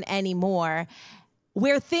couldn't run anymore,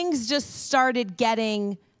 where things just started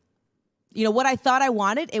getting, what I thought I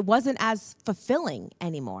wanted, it wasn't as fulfilling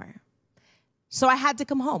anymore. So I had to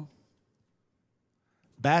come home.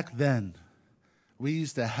 Back then, we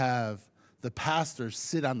used to have the pastor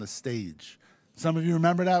sit on the stage. Some of you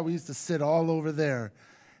remember that? We used to sit all over there.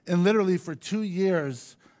 And literally for 2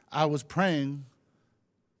 years, I was praying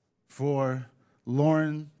for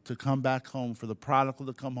Lauren to come back home, for the prodigal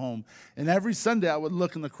to come home. And every Sunday, I would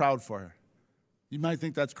look in the crowd for her. You might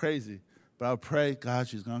think that's crazy, but I would pray, God,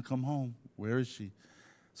 she's going to come home. Where is she?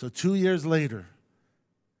 So 2 years later,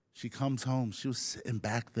 she comes home. She was sitting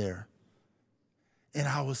back there. And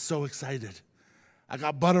I was so excited. I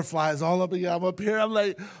got butterflies all up here. I'm up here. I'm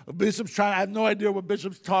like, Bishop's trying. I have no idea what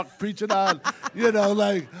Bishop's preaching on.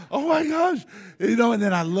 Like, oh my gosh. And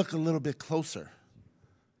then I look a little bit closer.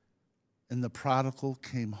 And the prodigal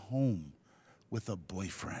came home with a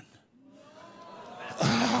boyfriend.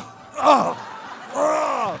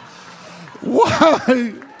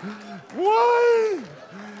 Why? Why?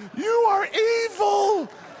 You are evil.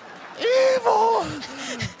 Evil.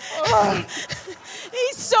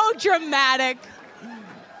 He's so dramatic.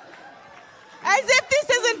 As if this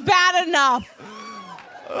isn't bad enough.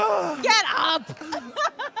 Get up.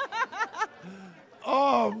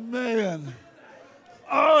 Oh, man.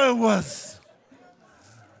 Oh, it was.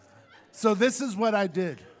 So this is what I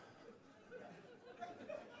did.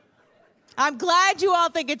 I'm glad you all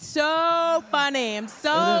think it's so funny. I'm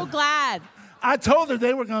so glad. I told her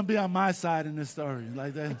they were going to be on my side in this story.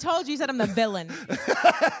 Like that. I told you, you said I'm the villain.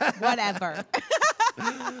 Whatever.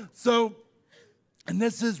 So, and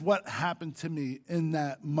this is what happened to me in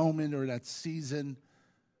that moment or that season,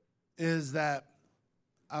 is that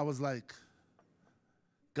I was like,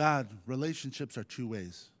 God, relationships are two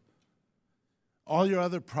ways. All your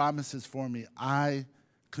other promises for me, I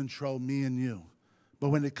control me and you. But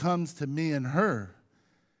when it comes to me and her,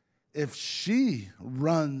 if she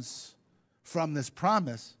runs from this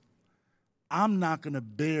promise, I'm not going to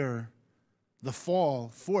bear the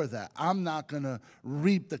fall for that. I'm not going to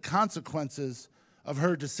reap the consequences of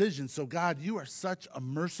her decision. So God, you are such a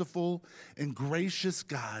merciful and gracious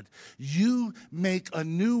God. You make a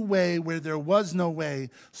new way where there was no way.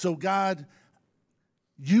 So God,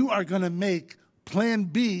 you are going to make plan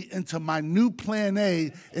B into my new plan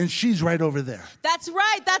A, and she's right over there. That's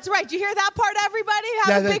right. That's right. Do you hear that part, everybody?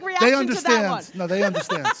 Have a big reaction they understand. To that one. No, they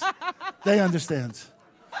understand. They understand.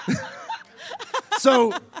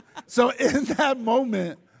 So in that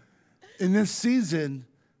moment, in this season,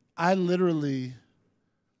 I literally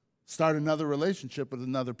started another relationship with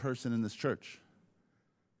another person in this church.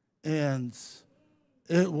 And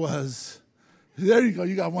it was, there you go.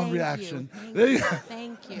 You got one reaction.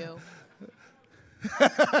 Thank you.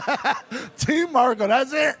 Team Marco,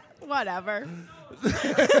 that's it. Whatever.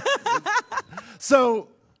 So,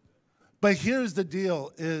 but here's the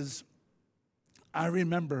deal is I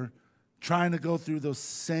remember trying to go through those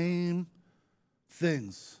same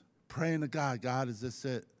things, praying to God, God, is this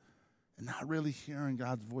it? And not really hearing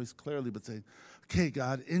God's voice clearly, but saying, okay,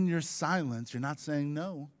 God, in your silence, you're not saying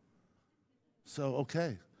no. So,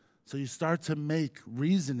 okay. So you start to make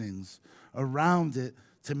reasonings around it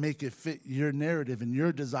to make it fit your narrative and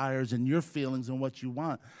your desires and your feelings and what you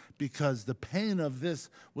want, because the pain of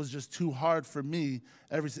this was just too hard for me.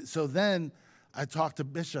 So then I talked to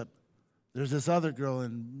Bishop. There's this other girl,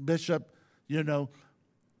 and Bishop, the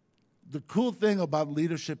cool thing about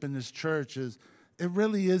leadership in this church is it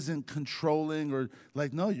really isn't controlling or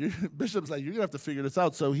like, no, Bishop's like, you're going to have to figure this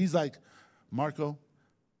out. So he's like, Marco,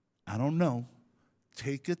 I don't know.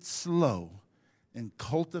 Take it slow and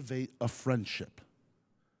cultivate a friendship.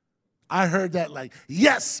 I heard that like,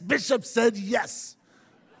 yes, Bishop said yes.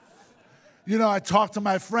 I talked to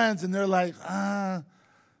my friends and they're like,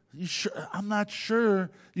 you sure? I'm not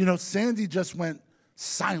sure. Sandy just went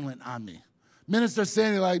silent on me. Minister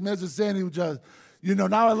Sandy was just,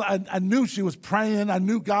 now I knew she was praying. I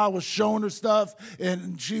knew God was showing her stuff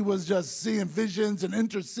and she was just seeing visions and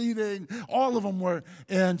interceding. All of them were.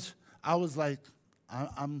 And I was like,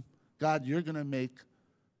 God, you're going to make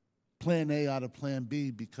plan A out of plan B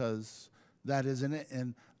because that isn't it.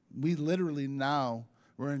 And we literally now,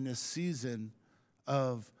 we're in this season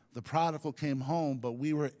of the prodigal came home, but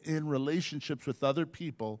we were in relationships with other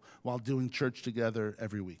people while doing church together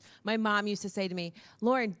every week. My mom used to say to me,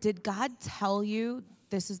 Lauren, did God tell you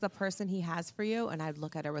this is the person he has for you? And I'd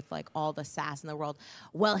look at her with like all the sass in the world.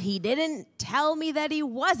 Well, he didn't tell me that he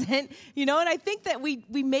wasn't, and I think that we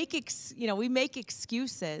make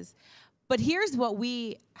excuses. But here's what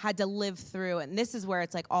we had to live through, and this is where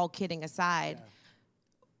it's like all kidding aside. Yeah.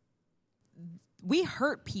 We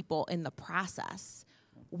hurt people in the process.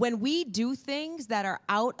 When we do things that are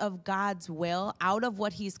out of God's will, out of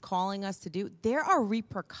what he's calling us to do, there are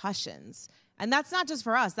repercussions. And that's not just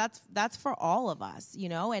for us, that's for all of us,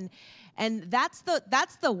 and that's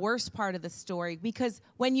the worst part of the story, because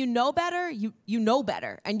when you know better, you know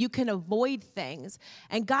better, and you can avoid things.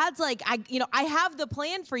 And God's like, I have the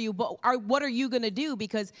plan for you, but what are you going to do?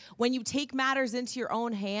 Because when you take matters into your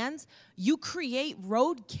own hands, you create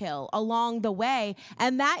roadkill along the way,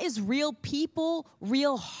 and that is real people,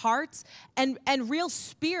 real hearts, and real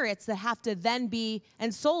spirits that have to then be,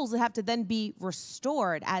 and souls that have to then be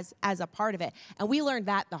restored as a part of it. And we learned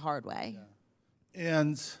that the hard way. Yeah.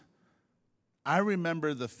 And I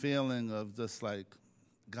remember the feeling of just like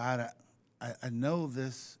God, I know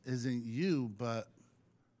this isn't you, but,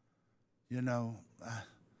 you know,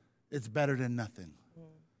 it's better than nothing.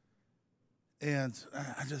 And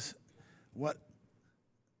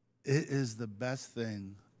it is the best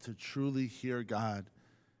thing to truly hear God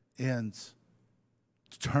and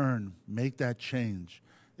make that change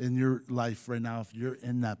in your life right now if you're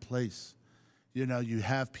in that place. You know, you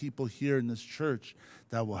have people here in this church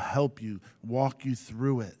that will help you, walk you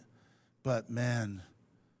through it. But man,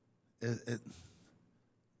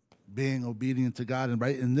 being obedient to God, and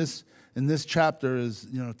right in this chapter is,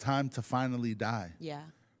 you know, time to finally die. Yeah.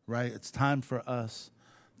 Right? It's time for us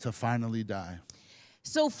to finally die.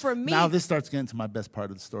 So for me, now this starts getting to my best part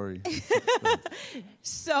of the story.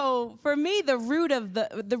 So for me, the root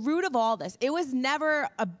of all this, it was never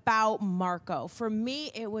about Marco. For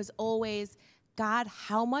me, it was always, God,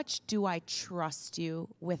 how much do I trust you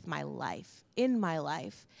with my life, in my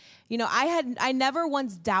life? You know, I never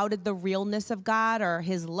once doubted the realness of God or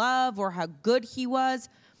his love or how good he was.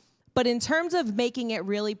 But in terms of making it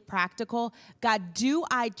really practical, God, do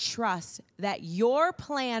I trust that your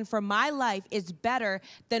plan for my life is better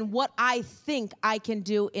than what I think I can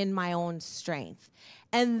do in my own strength?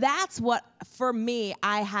 And that's what, for me,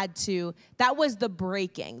 that was the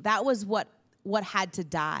breaking. That was what had to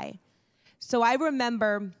die. So I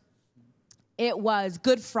remember it was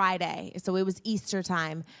Good Friday, so it was Easter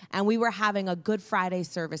time, and we were having a Good Friday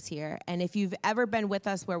service here. And if you've ever been with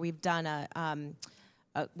us where we've done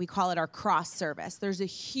we call it our cross service. There's a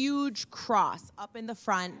huge cross up in the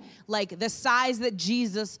front, like the size that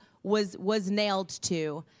Jesus was nailed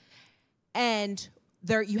to. And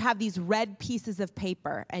there you have these red pieces of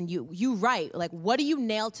paper, and you write, like, what do you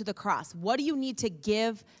nail to the cross? What do you need to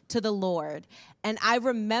give to the Lord? And I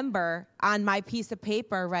remember on my piece of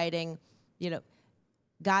paper writing, you know,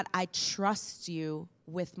 God, I trust you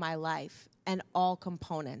with my life and all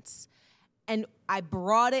components. And I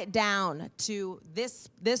brought it down to this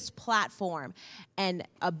platform, and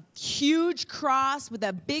a huge cross with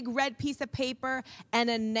a big red piece of paper and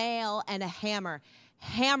a nail and a hammer,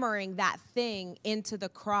 hammering that thing into the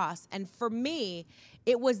cross. And for me,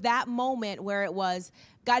 it was that moment where it was,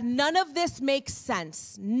 God, none of this makes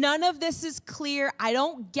sense. None of this is clear. I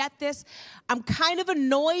don't get this. I'm kind of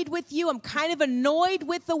annoyed with you. I'm kind of annoyed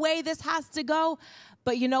with the way this has to go.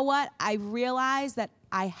 But you know what? I realize that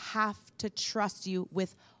I have to trust you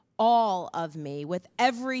with all of me, with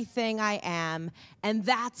everything I am. And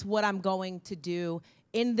that's what I'm going to do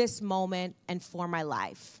in this moment and for my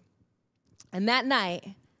life. And that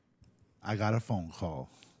night, I got a phone call.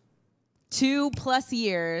 2+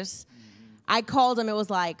 years, I called him. It was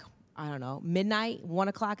like, I don't know, midnight, 1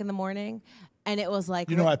 o'clock in the morning. And it was like,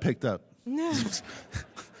 you know, I picked up.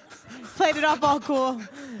 Played it off all cool.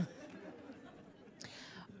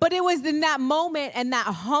 But it was in that moment and that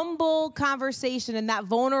humble conversation and that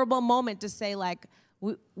vulnerable moment to say, like,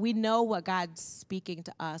 we know what God's speaking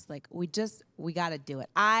to us. Like, we got to do it.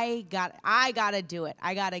 I got to do it.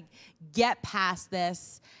 I got to get past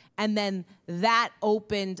this. And then that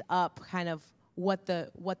opened up kind of what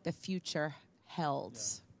the future held. Yeah.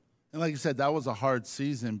 And like you said, that was a hard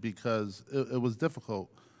season because it was difficult.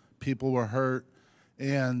 People were hurt.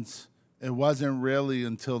 And it wasn't really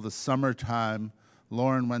until the summertime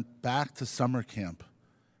Lauren went back to summer camp.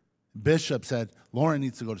 Bishop said, Lauren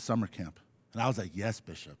needs to go to summer camp. And I was like, yes,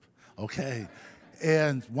 Bishop. Okay.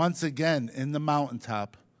 And once again, in the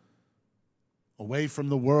mountaintop, away from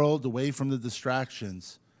the world, away from the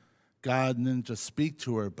distractions, God didn't just speak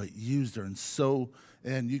to her, but used her.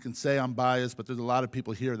 And you can say I'm biased, but there's a lot of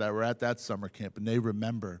people here that were at that summer camp, and they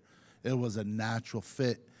remember it was a natural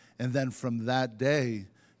fit. And then from that day,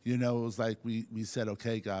 you know, it was like we said,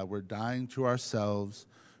 okay, God, we're dying to ourselves.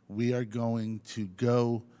 We are going to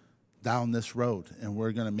go down this road, and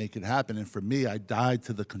we're going to make it happen. And for me, I died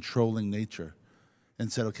to the controlling nature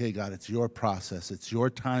and said, okay, God, it's your process. It's your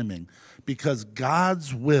timing. Because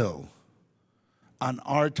God's will on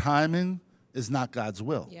our timing is not God's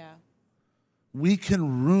will. Yeah. We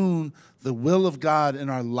can ruin the will of God in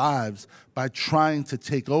our lives by trying to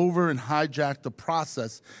take over and hijack the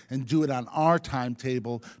process and do it on our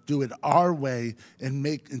timetable, do it our way,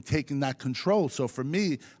 and taking that control. So for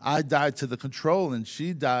me, I died to the control, and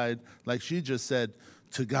she died, like she just said,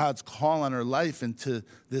 to God's call on her life and to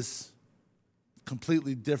this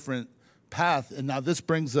completely different path. And now this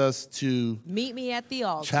brings us to Meet Me at the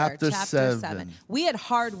Altar, chapter 7. We had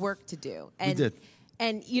hard work to do. We did.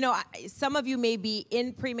 And, you know, some of you may be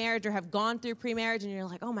in pre-marriage or have gone through pre-marriage, and you're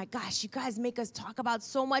like, oh, my gosh, you guys make us talk about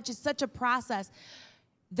so much. It's such a process.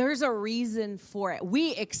 There's a reason for it.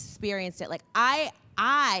 We experienced it. Like, I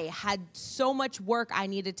I had so much work I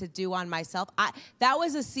needed to do on myself. That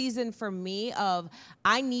was a season for me of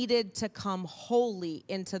I needed to come wholly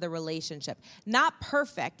into the relationship. Not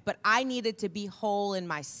perfect, but I needed to be whole in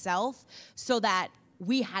myself so that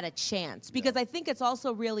we had a chance. Because I think it's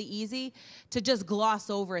also really easy to just gloss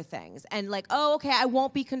over things and like, oh, okay, I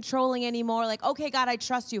won't be controlling anymore. Like, okay, God, I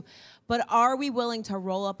trust you. But are we willing to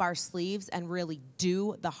roll up our sleeves and really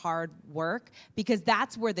do the hard work? Because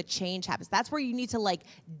that's where the change happens. That's where you need to like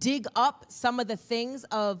dig up some of the things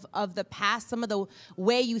of the past, some of the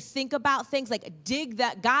way you think about things, like dig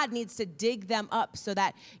that. God needs to dig them up so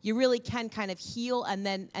that you really can kind of heal and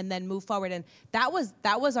then move forward. And that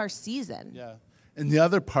was our season. Yeah. And the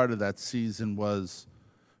other part of that season was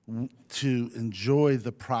to enjoy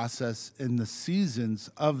the process and the seasons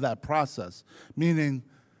of that process, meaning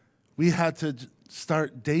we had to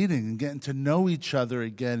start dating and getting to know each other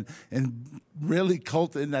again and really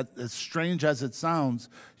cultivating that, as strange as it sounds,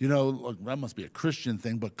 you know, look, that must be a Christian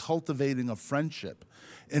thing, but cultivating a friendship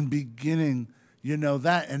and beginning, you know,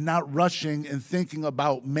 that and not rushing and thinking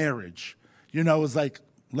about marriage. You know, it was like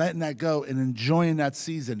letting that go and enjoying that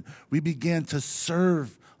season. We began to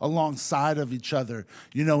serve alongside of each other,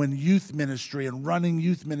 you know, in youth ministry and running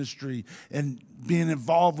youth ministry and being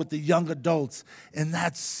involved with the young adults. And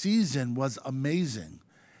that season was amazing.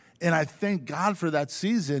 And I thank God for that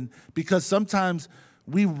season, because sometimes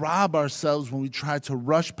we rob ourselves when we try to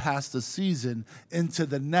rush past the season into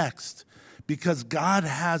the next, because God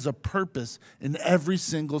has a purpose in every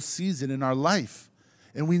single season in our life.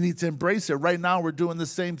 And we need to embrace it. Right now, we're doing the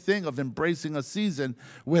same thing of embracing a season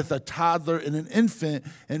with a toddler and an infant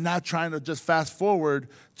and not trying to just fast forward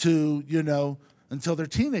to, you know, until they're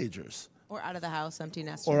teenagers. Or out of the house, empty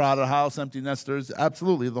nesters. Or out of the house, empty nesters.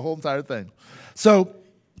 Absolutely, the whole entire thing. So,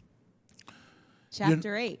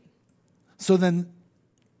 Chapter 8. So then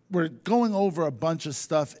we're going over a bunch of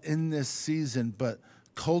stuff in this season, but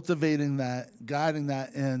cultivating that, guiding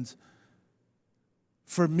that. And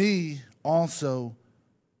for me also,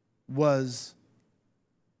 was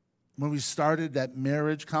when we started that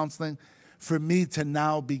marriage counseling, for me to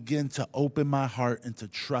now begin to open my heart and to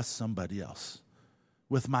trust somebody else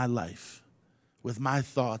with my life, with my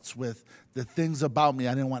thoughts, with the things about me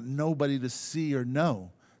I didn't want nobody to see or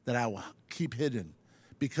know, that I will keep hidden.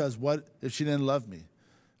 Because what if she didn't love me?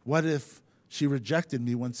 What if she rejected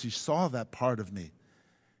me when she saw that part of me?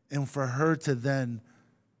 And for her to then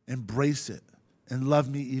embrace it and love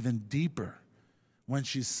me even deeper when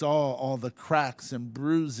she saw all the cracks and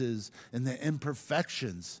bruises and the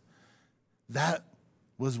imperfections, that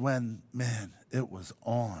was when, man, it was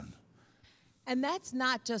on. And that's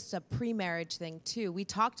not just a pre-marriage thing, too. We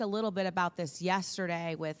talked a little bit about this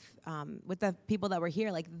yesterday with the people that were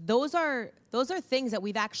here. Like, those are things that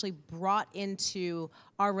we've actually brought into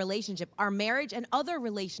our relationship, our marriage, and other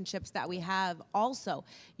relationships that we have also.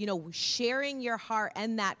 You know, sharing your heart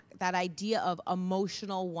and that idea of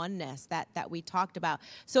emotional oneness that we talked about.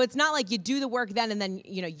 So it's not like you do the work then and then,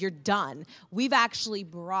 you know, you're done. We've actually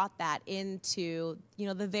brought that into, you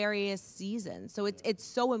know, the various seasons. So it's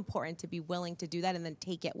so important to be willing to do that and then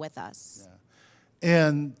take it with us. Yeah.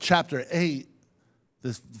 And chapter 8,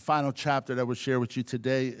 this final chapter that we'll share with you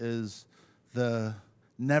today, is the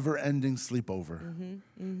never-ending sleepover,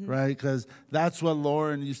 right? Because that's what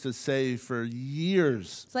Lauren used to say for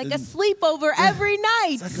years. It's like a sleepover every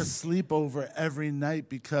night. It's like a sleepover every night,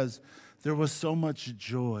 because there was so much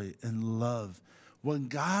joy and love. When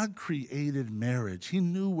God created marriage, he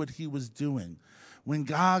knew what he was doing. When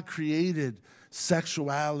God created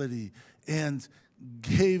sexuality and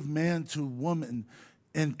gave man to woman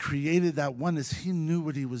and created that oneness, he knew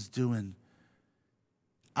what he was doing.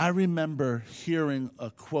 I remember hearing a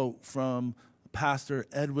quote from Pastor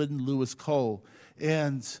Edwin Lewis Cole,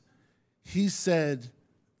 and he said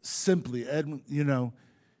simply,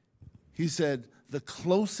 he said, the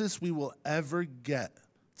closest we will ever get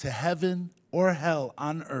to heaven or hell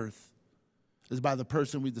on earth is by the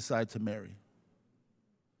person we decide to marry.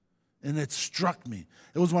 And it struck me.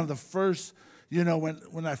 It was one of the first,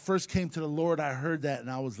 when I first came to the Lord, I heard that, and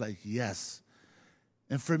I was like, yes.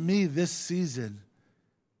 And for me, this season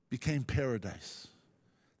became paradise.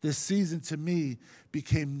 This season to me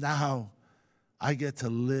became, now I get to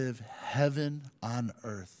live heaven on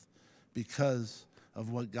earth because of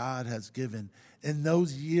what God has given. In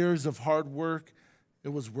those years of hard work, it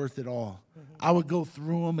was worth it all. I would go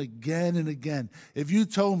through them again and again. If you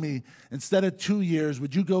told me instead of 2 years,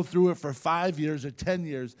 would you go through it for 5 years or 10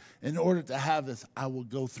 years in order to have this, I would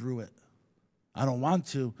go through it. I don't want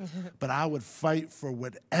to, but I would fight for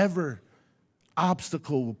whatever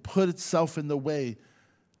obstacle will put itself in the way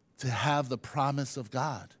to have the promise of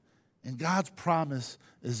God And God's promise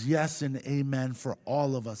is yes and amen for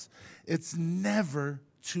all of us. It's never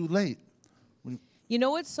too late. You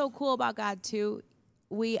know what's so cool about God, too?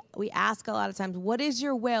 We ask a lot of times, what is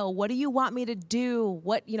your will? What do you want me to do?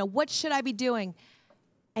 What should I be doing?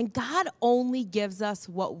 And God only gives us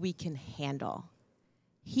what we can handle.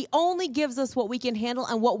 He only gives us what we can handle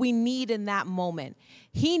and what we need in that moment.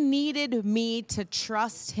 He needed me to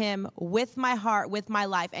trust him with my heart, with my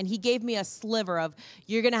life, and he gave me a sliver of,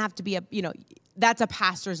 you're going to have to be that's a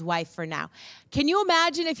pastor's wife for now. Can you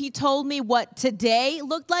imagine if he told me what today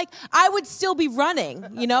looked like? I would still be running,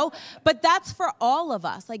 But that's for all of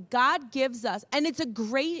us. Like, God gives us, and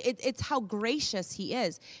it's how gracious he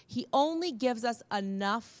is. He only gives us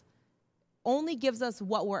enough, only gives us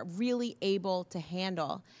what we're really able to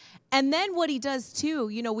handle. And then what he does too,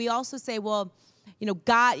 we also say, well,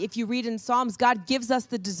 God, if you read in Psalms, God gives us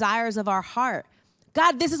the desires of our heart.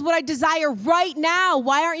 God, this is what I desire right now.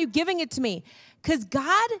 Why aren't you giving it to me? Because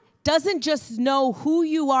God doesn't just know who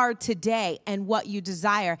you are today and what you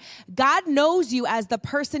desire. God knows you as the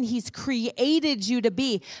person he's created you to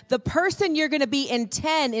be, the person you're going to be in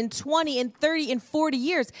 10, in 20, in 30, in 40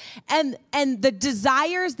 years. And the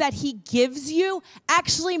desires that he gives you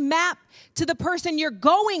actually map to the person you're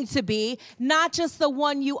going to be, not just the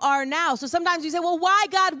one you are now. So sometimes you say, well, why,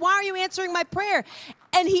 God? Why are you answering my prayer?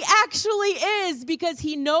 And he actually is, because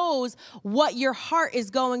he knows what your heart is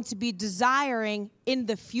going to be desiring in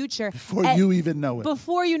the future. Before you even know it.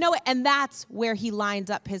 Before you know it. And that's where he lines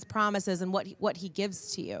up his promises and what he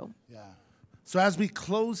gives to you. Yeah. So as we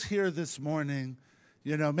close here this morning,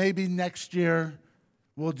 maybe next year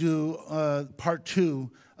we'll do part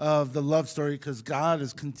 2 of the love story, because God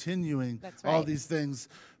is continuing all these things.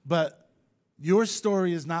 But your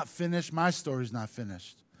story is not finished. My story is not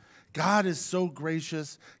finished. God is so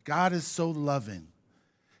gracious. God is so loving.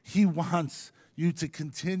 He wants you to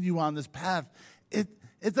continue on this path.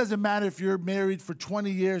 It doesn't matter if you're married for 20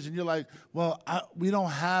 years and you're like, well, we don't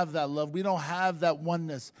have that love. We don't have that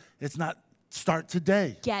oneness. It's not. Start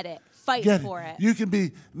today. Get it. Fight for it. You can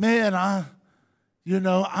be, man, I'm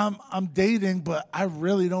dating, but I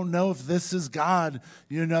really don't know if this is God,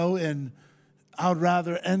 and I'd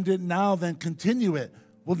rather end it now than continue it.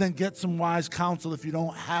 Well, then get some wise counsel if you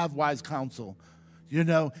don't have wise counsel,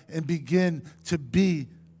 and begin to be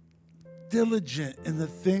diligent in the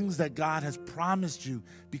things that God has promised you,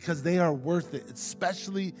 because they are worth it,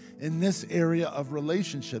 especially in this area of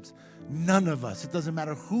relationships. None of us, it doesn't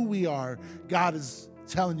matter who we are, God is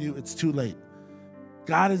telling you it's too late.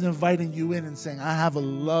 God is inviting you in and saying, I have a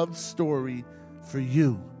love story for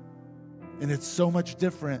you. And it's so much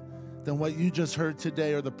different than what you just heard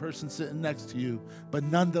today or the person sitting next to you. But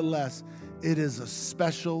nonetheless, it is a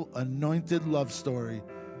special, anointed love story.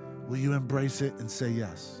 Will you embrace it and say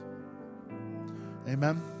yes?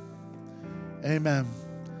 Amen? Amen.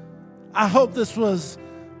 I hope this was,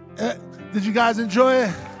 did you guys enjoy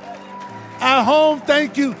it? At home,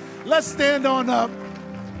 thank you. Let's stand on up.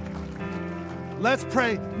 Let's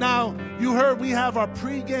pray. Now, you heard we have our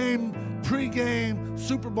pregame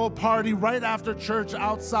Super Bowl party right after church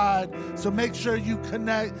outside. So make sure you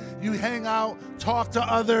connect, you hang out, talk to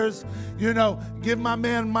others. Give my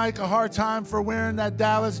man Mike a hard time for wearing that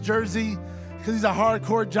Dallas jersey, because he's a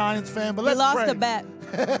hardcore Giants fan. But let's pray. He lost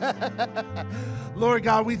a bet. Lord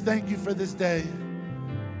God, we thank you for this day.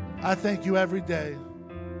 I thank you every day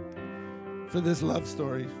for this love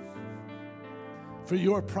story. For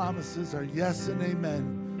your promises are yes and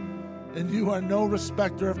amen. And you are no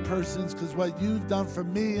respecter of persons, because what you've done for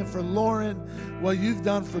me and for Lauren, what you've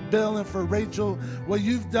done for Bill and for Rachel, what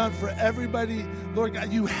you've done for everybody, Lord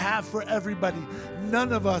God, you have for everybody.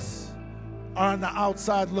 None of us are on the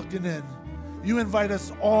outside looking in. You invite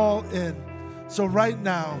us all in. So right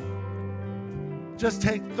now, just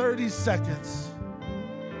take 30 seconds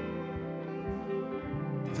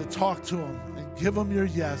to talk to him and give him your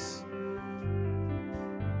yes.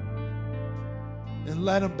 And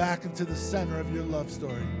let him back into the center of your love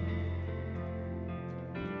story.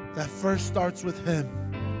 That first starts with him,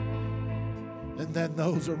 and then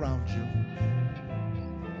those around you.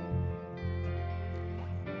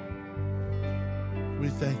 We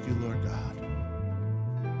thank you, Lord God.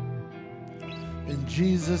 In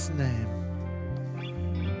Jesus' name,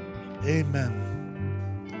 amen.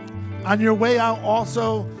 On your way out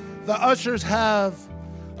also, the ushers have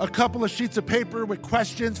a couple of sheets of paper with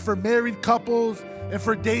questions for married couples and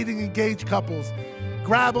for dating engaged couples.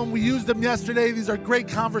 Grab them. We used them yesterday. These are great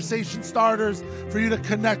conversation starters for you to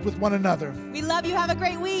connect with one another. We love you. Have a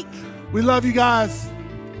great week. We love you guys.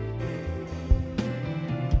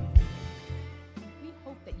 We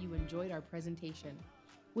hope that you enjoyed our presentation.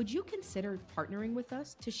 Would you consider partnering with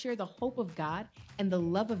us to share the hope of God and the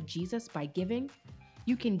love of Jesus by giving?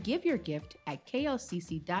 You can give your gift at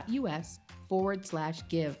klcc.us/give.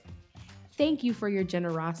 Thank you for your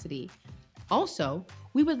generosity. Also,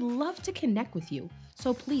 we would love to connect with you,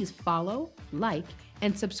 so please follow, like,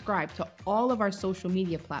 and subscribe to all of our social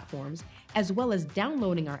media platforms, as well as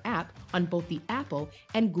downloading our app on both the Apple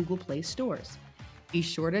and Google Play stores. Be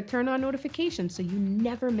sure to turn on notifications so you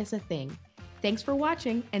never miss a thing. Thanks for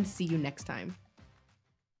watching, and see you next time.